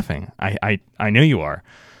 I know you are.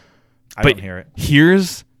 I don't hear it.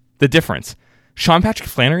 Here's the difference. Sean Patrick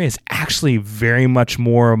Flannery is actually very much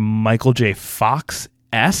more Michael J.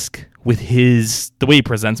 Fox-esque with the way he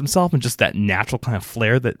presents himself and just that natural kind of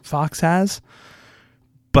flair that Fox has.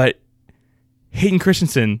 But Hayden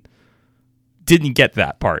Christensen didn't get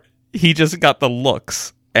that part. He just got the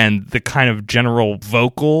looks and the kind of general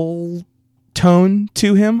vocal tone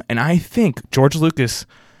to him. And I think George Lucas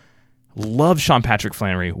loved Sean Patrick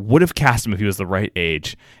Flannery, would have cast him if he was the right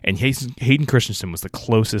age, and Hayden Christensen was the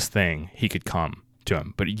closest thing he could come to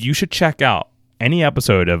him. But you should check out any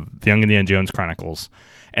episode of The Young Indiana Jones Chronicles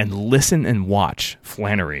and listen and watch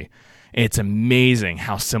Flannery. It's amazing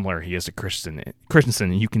how similar he is to Christensen,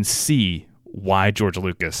 and you can see why George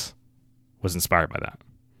Lucas was inspired by that.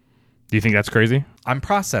 Do you think that's crazy? I'm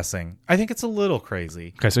processing. I think it's a little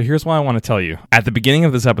crazy. Okay, so here's what I want to tell you. At the beginning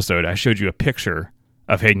of this episode, I showed you a picture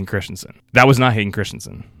of Hayden Christensen. That was not Hayden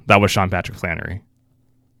Christensen. That was Sean Patrick Flannery.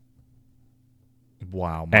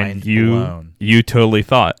 Wow, mind and blown. You totally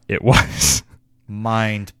thought it was.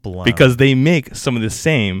 Mind blown. Because they make some of the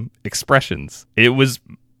same expressions. It was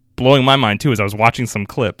blowing my mind, too, as I was watching some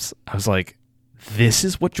clips. I was like, this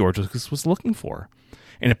is what George Lucas was looking for.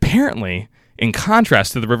 And apparently, in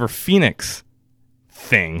contrast to the River Phoenix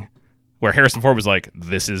thing, where Harrison Ford was like,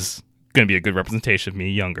 this is going to be a good representation of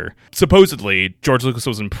me younger. Supposedly, George Lucas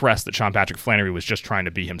was impressed that Sean Patrick Flannery was just trying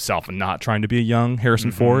to be himself and not trying to be a young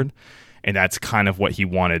Harrison Ford. And that's kind of what he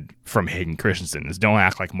wanted from Hayden Christensen, is don't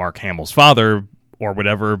act like Mark Hamill's father or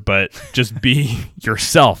whatever, but just be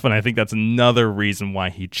yourself. And I think that's another reason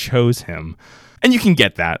why he chose him. And you can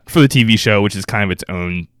get that for the TV show, which is kind of its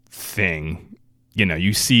own thing. You know,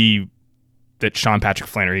 you see that Sean Patrick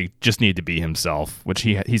Flannery just needed to be himself, which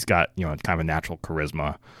he's got, you know, kind of a natural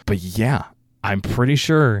charisma. But yeah, I'm pretty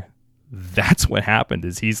sure that's what happened,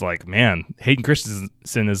 is he's like, man, Hayden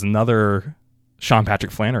Christensen is another Sean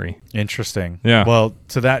Patrick Flannery. Interesting. Yeah. Well,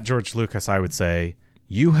 to that George Lucas, I would say,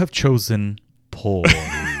 you have chosen poorly.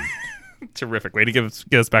 Terrific. Way to get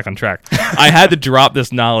us back on track. I had to drop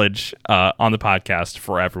this knowledge on the podcast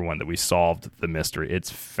for everyone that we solved the mystery. It's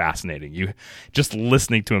fascinating. You just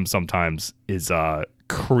listening to him sometimes is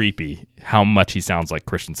creepy how much he sounds like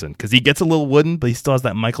Christensen, because he gets a little wooden, but he still has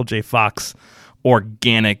that Michael J. Fox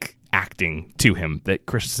organic acting to him that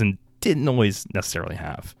Christensen didn't always necessarily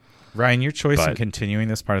have. Ryan, your choice in continuing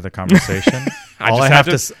this part of the conversation, all I have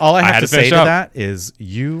have to say to that is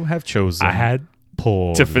you have chosen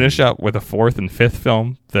poorly. To finish up with a fourth and fifth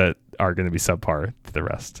film that are going to be subpar to the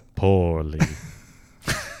rest. Poorly.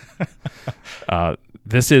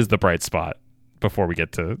 This is the bright spot before we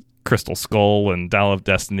get to Crystal Skull and Dial of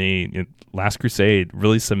Destiny. Last Crusade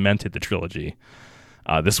really cemented the trilogy.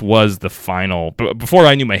 This was the final. But before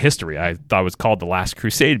I knew my history, I thought it was called The Last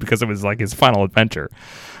Crusade because it was like his final adventure.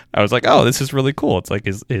 I was like, oh, this is really cool. It's like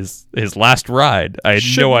his last ride. I had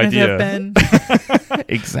no idea. Been?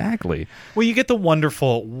 Exactly. Well, you get the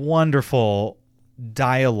wonderful, wonderful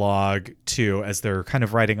dialogue, too, as they're kind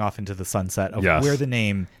of riding off into the sunset of where the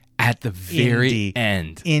name at the very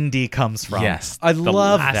end Indy comes from. Yes. I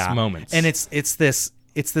love last that. Moments. And it's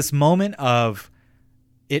this moment of,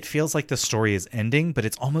 it feels like the story is ending, but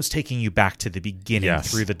it's almost taking you back to the beginning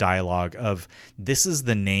through the dialogue of, this is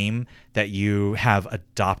the name that you have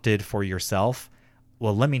adopted for yourself.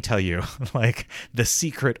 Well, let me tell you, like, the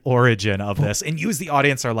secret origin of this. And you as the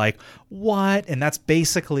audience are like, what? And that's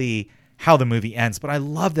basically how the movie ends. But I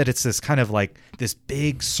love that it's this kind of like this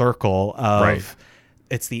big circle of,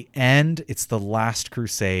 it's the end, it's the Last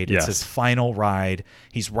Crusade, it's his final ride.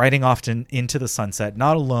 He's riding off into the sunset,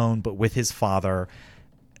 not alone, but with his father.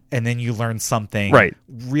 And then you learn something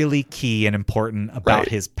really key and important about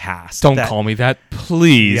his past. Don't call me that,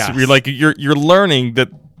 please. Yes. You're learning that,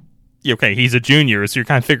 okay, he's a junior, so you're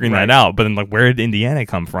kind of figuring that out. But then, like, where did Indiana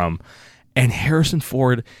come from? And Harrison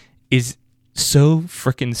Ford is so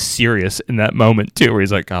freaking serious in that moment too, where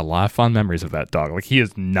he's like, got a lot of fond memories of that dog. Like, he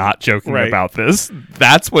is not joking about this.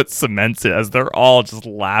 That's what cements it, as they're all just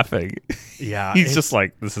laughing. Yeah, he's just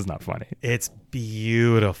like, this is not funny. It's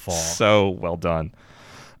beautiful. So well done.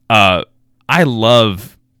 I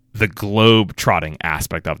love the globe trotting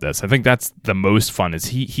aspect of this. I think that's the most fun. Is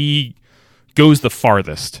he goes the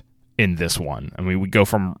farthest in this one. I mean, we go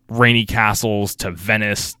from rainy castles to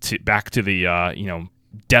Venice to back to the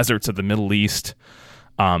deserts of the Middle East.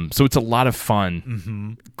 So it's a lot of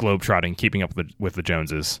fun globe trotting, keeping up with the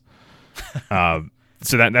Joneses.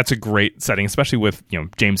 So that's a great setting, especially with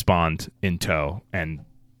James Bond in tow, and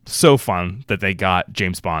so fun that they got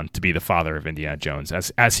James Bond to be the father of Indiana Jones,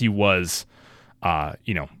 as he was,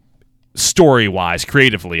 story-wise,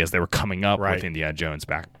 creatively, as they were coming up with Indiana Jones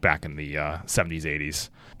back in the 70s, 80s.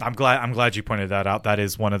 I'm glad you pointed that out. That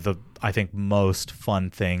is one of the, I think, most fun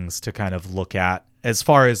things to kind of look at as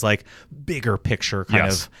far as like bigger picture kind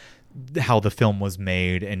of how the film was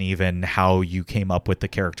made, and even how you came up with the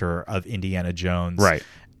character of Indiana Jones. Right.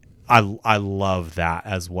 I love that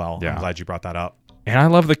as well. Yeah. I'm glad you brought that up. And I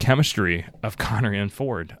love the chemistry of Connery and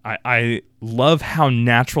Ford. I love how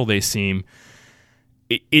natural they seem.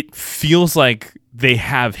 It feels like they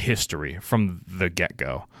have history from the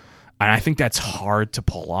get-go. And I think that's hard to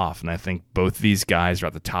pull off. And I think both these guys are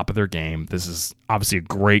at the top of their game. This is obviously a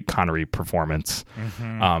great Connery performance.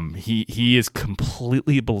 He is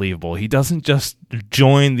completely believable. He doesn't just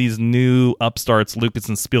join these new upstarts, Lucas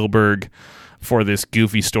and Spielberg, for this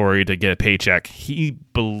goofy story to get a paycheck. He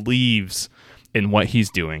believes in what he's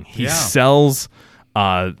doing. He sells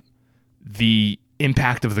the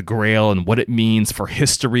impact of the Grail and what it means for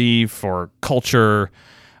history, for culture.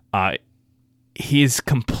 He's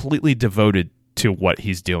completely devoted to what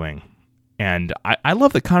he's doing. And I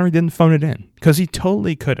love that Connery didn't phone it in, because he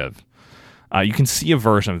totally could have. You can see a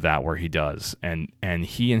version of that where he does. And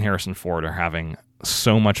he and Harrison Ford are having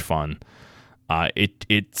so much fun.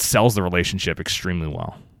 It sells the relationship extremely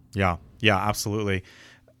well. Yeah, absolutely.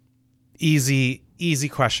 Easy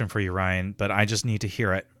question for you, Ryan, but I just need to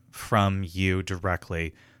hear it from you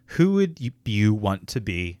directly. Who would you want to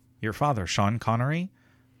be your father, Sean Connery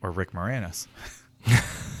or Rick Moranis?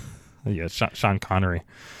 Yeah, Sean Connery.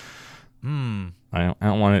 I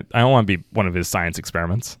don't want to be one of his science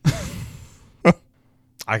experiments.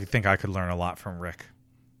 I think I could learn a lot from Rick.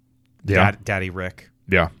 Yeah, Daddy Rick.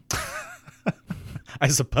 Yeah. I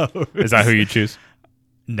suppose. Is that who you choose?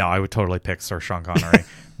 No, I would totally pick Sir Sean Connery,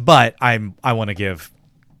 but I want to give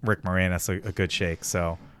Rick Moranis a good shake.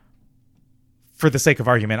 So, for the sake of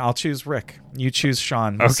argument, I'll choose Rick. You choose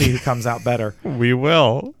Sean. We'll see who comes out better. We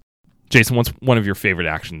will. Jason, what's one of your favorite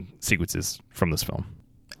action sequences from this film?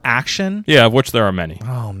 Action? Yeah, of which there are many.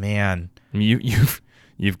 Oh man, I mean,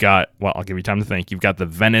 you've got. Well, I'll give you time to think. You've got the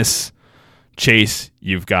Venice chase.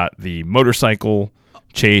 You've got the motorcycle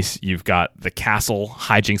chase. You've got the castle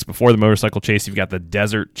hijinks before the motorcycle chase. You've got the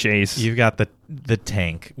desert chase. You've got the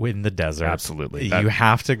tank in the desert. Absolutely. You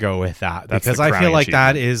have to go with that, That's because the I feel crowning like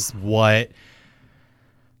that achievement. is what,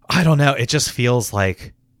 I don't know, it just feels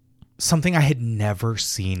like something I had never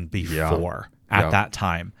seen before at that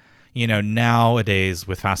time. You know, nowadays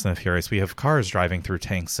with Fast and the Furious, we have cars driving through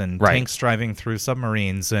tanks and tanks driving through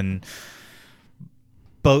submarines and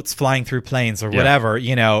boats flying through planes or whatever.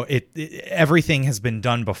 You know, everything has been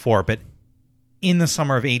done before, but in the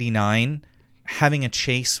summer of '89, having a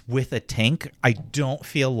chase with a tank, I don't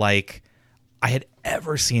feel like I had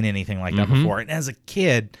ever seen anything like that before. And as a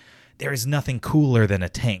kid, there is nothing cooler than a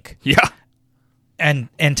tank. Yeah. And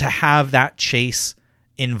to have that chase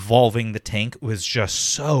involving the tank was just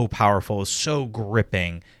so powerful, it was so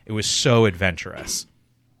gripping, it was so adventurous.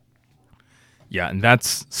 Yeah, and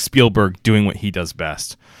that's Spielberg doing what he does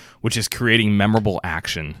best, which is creating memorable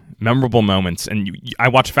action, memorable moments. And I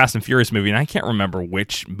watch a Fast and Furious movie, and I can't remember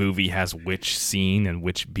which movie has which scene and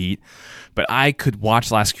which beat, but I could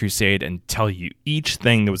watch Last Crusade and tell you each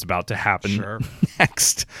thing that was about to happen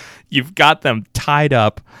next. You've got them tied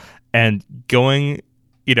up and going,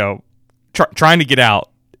 trying to get out,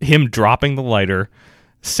 him dropping the lighter,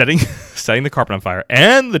 setting the carpet on fire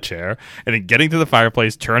and the chair, and then getting to the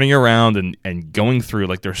fireplace, turning around and going through.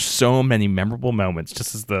 Like, there's so many memorable moments,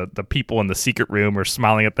 just as the people in the secret room are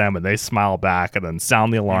smiling at them and they smile back and then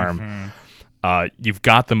sound the alarm. You've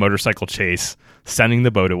got the motorcycle chase, sending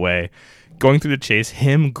the boat away, going through the chase,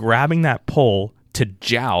 him grabbing that pole to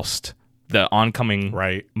joust the oncoming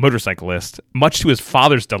motorcyclist, much to his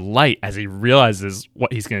father's delight as he realizes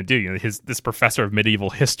what he's going to do. This professor of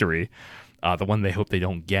medieval history, the one they hope they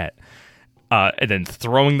don't get, and then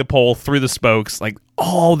throwing the pole through the spokes, like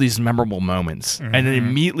all these memorable moments, and then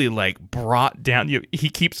immediately brought down. He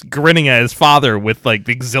keeps grinning at his father with the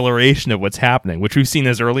exhilaration of what's happening, which we've seen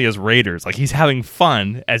as early as Raiders. Like, he's having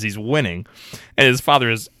fun as he's winning, and his father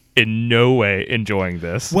is in no way enjoying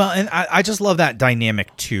this. Well, and I just love that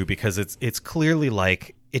dynamic too, because it's clearly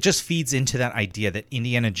it just feeds into that idea that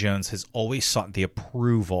Indiana Jones has always sought the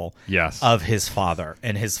approval of his father.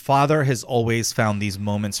 And his father has always found these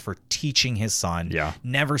moments for teaching his son,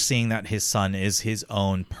 never seeing that his son is his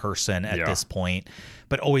own person at this point,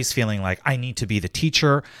 but always feeling like, I need to be the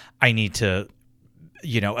teacher. I need to,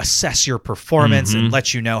 assess your performance and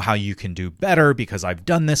let you know how you can do better because I've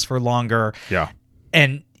done this for longer.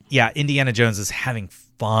 And Indiana Jones is having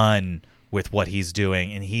fun with what he's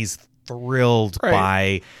doing, and he's thrilled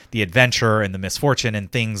by the adventure and the misfortune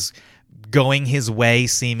and things going his way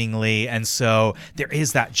seemingly. And so there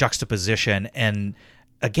is that juxtaposition, and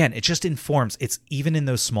again, it just informs, it's even in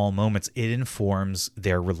those small moments, it informs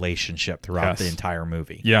their relationship throughout the entire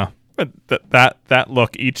movie. But that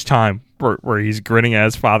look each time where he's grinning at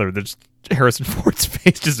his father, Harrison Ford's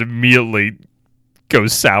face just immediately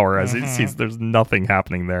goes sour as he sees there's nothing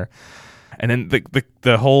happening there. And then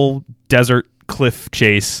the whole desert cliff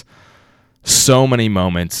chase, so many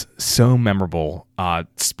moments, so memorable.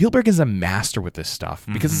 Spielberg is a master with this stuff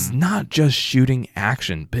because it's not just shooting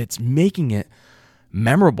action, but it's making it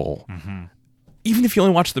memorable. Even if you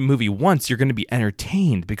only watch the movie once, you're going to be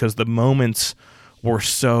entertained because the moments were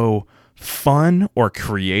so fun or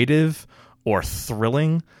creative or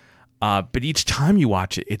thrilling. But each time you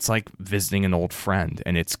watch it, it's like visiting an old friend,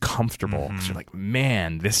 and it's comfortable. So you're like,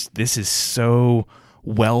 man, this is so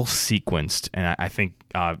well sequenced, and I think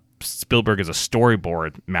Spielberg is a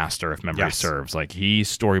storyboard master, if memory Yes. serves. Like, he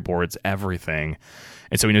storyboards everything.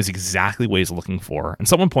 And so he knows exactly what he's looking for. And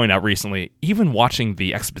someone pointed out recently, even watching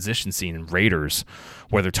the exposition scene in Raiders,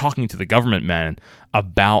 where they're talking to the government men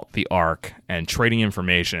about the Ark and trading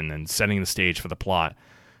information and setting the stage for the plot,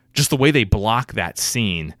 just the way they block that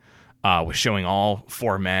scene with showing all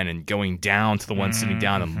four men and going down to the one sitting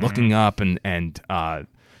down and looking up, and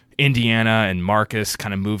Indiana and Marcus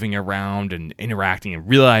kind of moving around and interacting and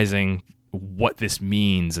realizing what this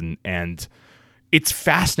means. And it's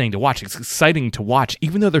fascinating to watch. It's exciting to watch,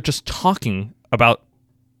 even though they're just talking about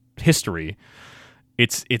history.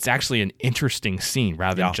 It's actually an interesting scene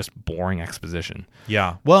rather than just boring exposition.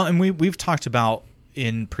 Yeah. Well, and we've talked about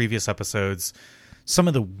in previous episodes some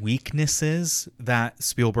of the weaknesses that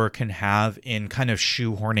Spielberg can have in kind of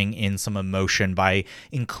shoehorning in some emotion by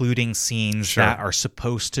including scenes that are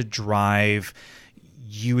supposed to drive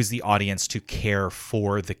you as the audience to care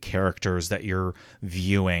for the characters that you're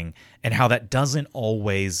viewing, and how that doesn't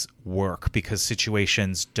always work because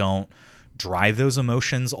situations don't drive those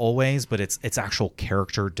emotions always, but it's actual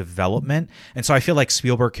character development. And so I feel like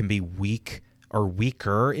Spielberg can be weak or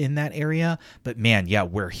weaker in that area, but man, yeah,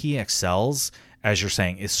 where he excels, as you're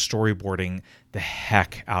saying, is storyboarding the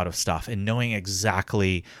heck out of stuff and knowing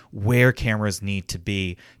exactly where cameras need to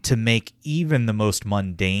be to make even the most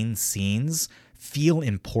mundane scenes feel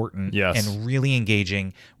important and really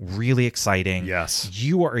engaging, really exciting. Yes.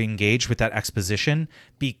 You are engaged with that exposition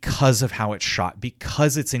because of how it's shot,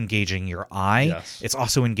 because it's engaging your eye. Yes. It's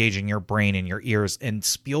also engaging your brain and your ears. And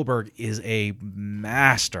Spielberg is a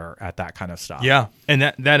master at that kind of stuff. Yeah. And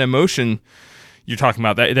that emotion you're talking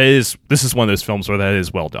about, this is one of those films where that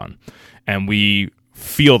is well done. And we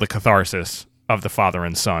feel the catharsis of the father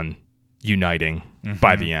and son uniting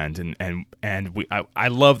by the end. And I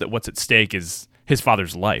love that what's at stake is his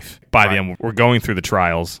father's life. By the end, we're going through the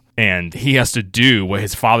trials, and he has to do what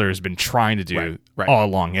his father has been trying to do all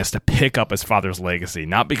along. He has to pick up his father's legacy,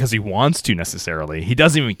 not because he wants to necessarily. He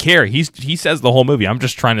doesn't even care. He says the whole movie, I'm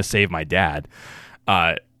just trying to save my dad.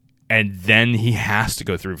 And then he has to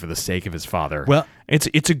go through for the sake of his father. Well,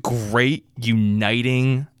 it's a great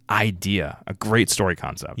uniting idea, a great story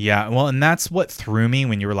concept. Yeah, well, and that's what threw me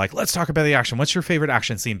when you were like, let's talk about the action. What's your favorite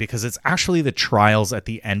action scene? Because it's actually the trials at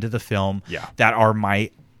the end of the film that are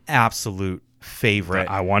my absolute favorite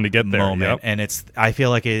I wanted to get there. moment. And I feel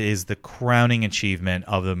like it is the crowning achievement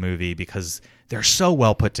of the movie because they're so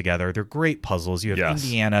well put together. They're great puzzles. You have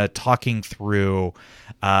Indiana talking through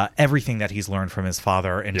everything that he's learned from his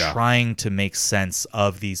father and trying to make sense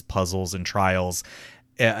of these puzzles and trials.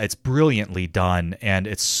 It's brilliantly done, and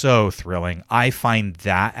it's so thrilling. I find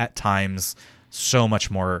that at times so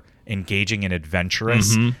much more engaging and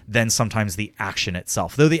adventurous than sometimes the action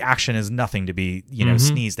itself. Though the action is nothing to be,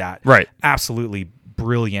 sneezed at. Right. Absolutely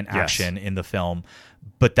brilliant action in the film.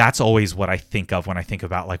 But that's always what I think of when I think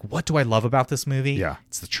about, like, what do I love about this movie? Yeah.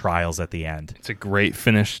 It's the trials at the end. It's a great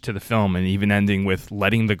finish to the film, and even ending with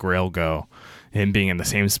letting the Grail go, him being in the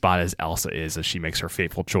same spot as Elsa is as she makes her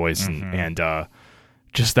fateful choice, and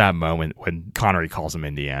just that moment when Connery calls him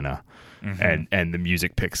Indiana, and the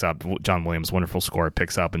music picks up, John Williams' wonderful score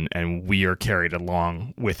picks up, and we are carried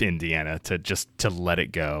along with Indiana to let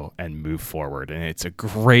it go and move forward. And it's a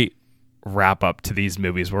great wrap up to these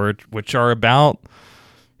movies which are about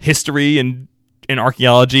history and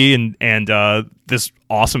archaeology and this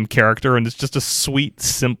awesome character, and it's just a sweet,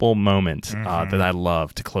 simple moment that I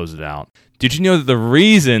love to close it out. Did you know that the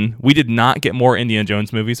reason we did not get more Indiana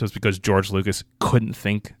Jones movies was because George Lucas couldn't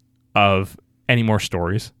think of any more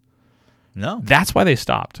stories? No. That's why they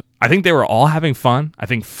stopped. I think they were all having fun. I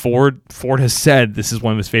think Ford has said this is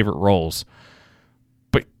one of his favorite roles.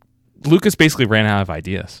 But Lucas basically ran out of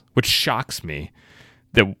ideas, which shocks me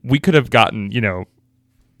that we could have gotten,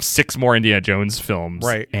 6 more Indiana Jones films.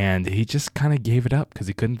 Right. And he just kind of gave it up because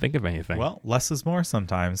he couldn't think of anything. Well, less is more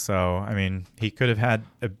sometimes. So, I mean, he could have had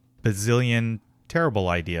a bazillion terrible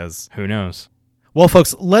ideas. Who knows? Well,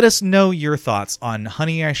 folks, let us know your thoughts on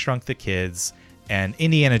Honey, I Shrunk the Kids and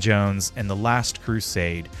Indiana Jones and The Last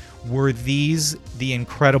Crusade. Were these the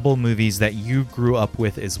incredible movies that you grew up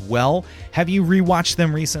with as well? Have you rewatched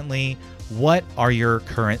them recently? What are your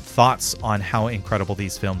current thoughts on how incredible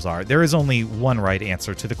these films are? There is only one right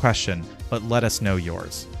answer to the question, but let us know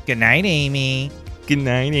yours. Good night, Amy. Good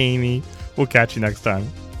night, Amy. We'll catch you next time.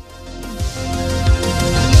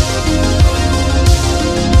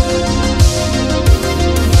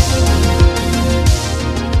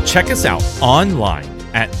 Check us out online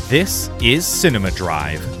at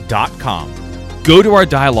thisiscinemadrive.com. Go to our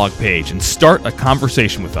dialogue page and start a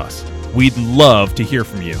conversation with us. We'd love to hear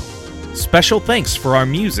from you. Special thanks for our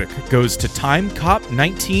music goes to Time Cop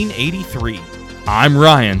 1983. I'm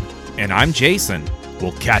Ryan. And I'm Jason.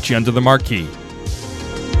 We'll catch you under the marquee.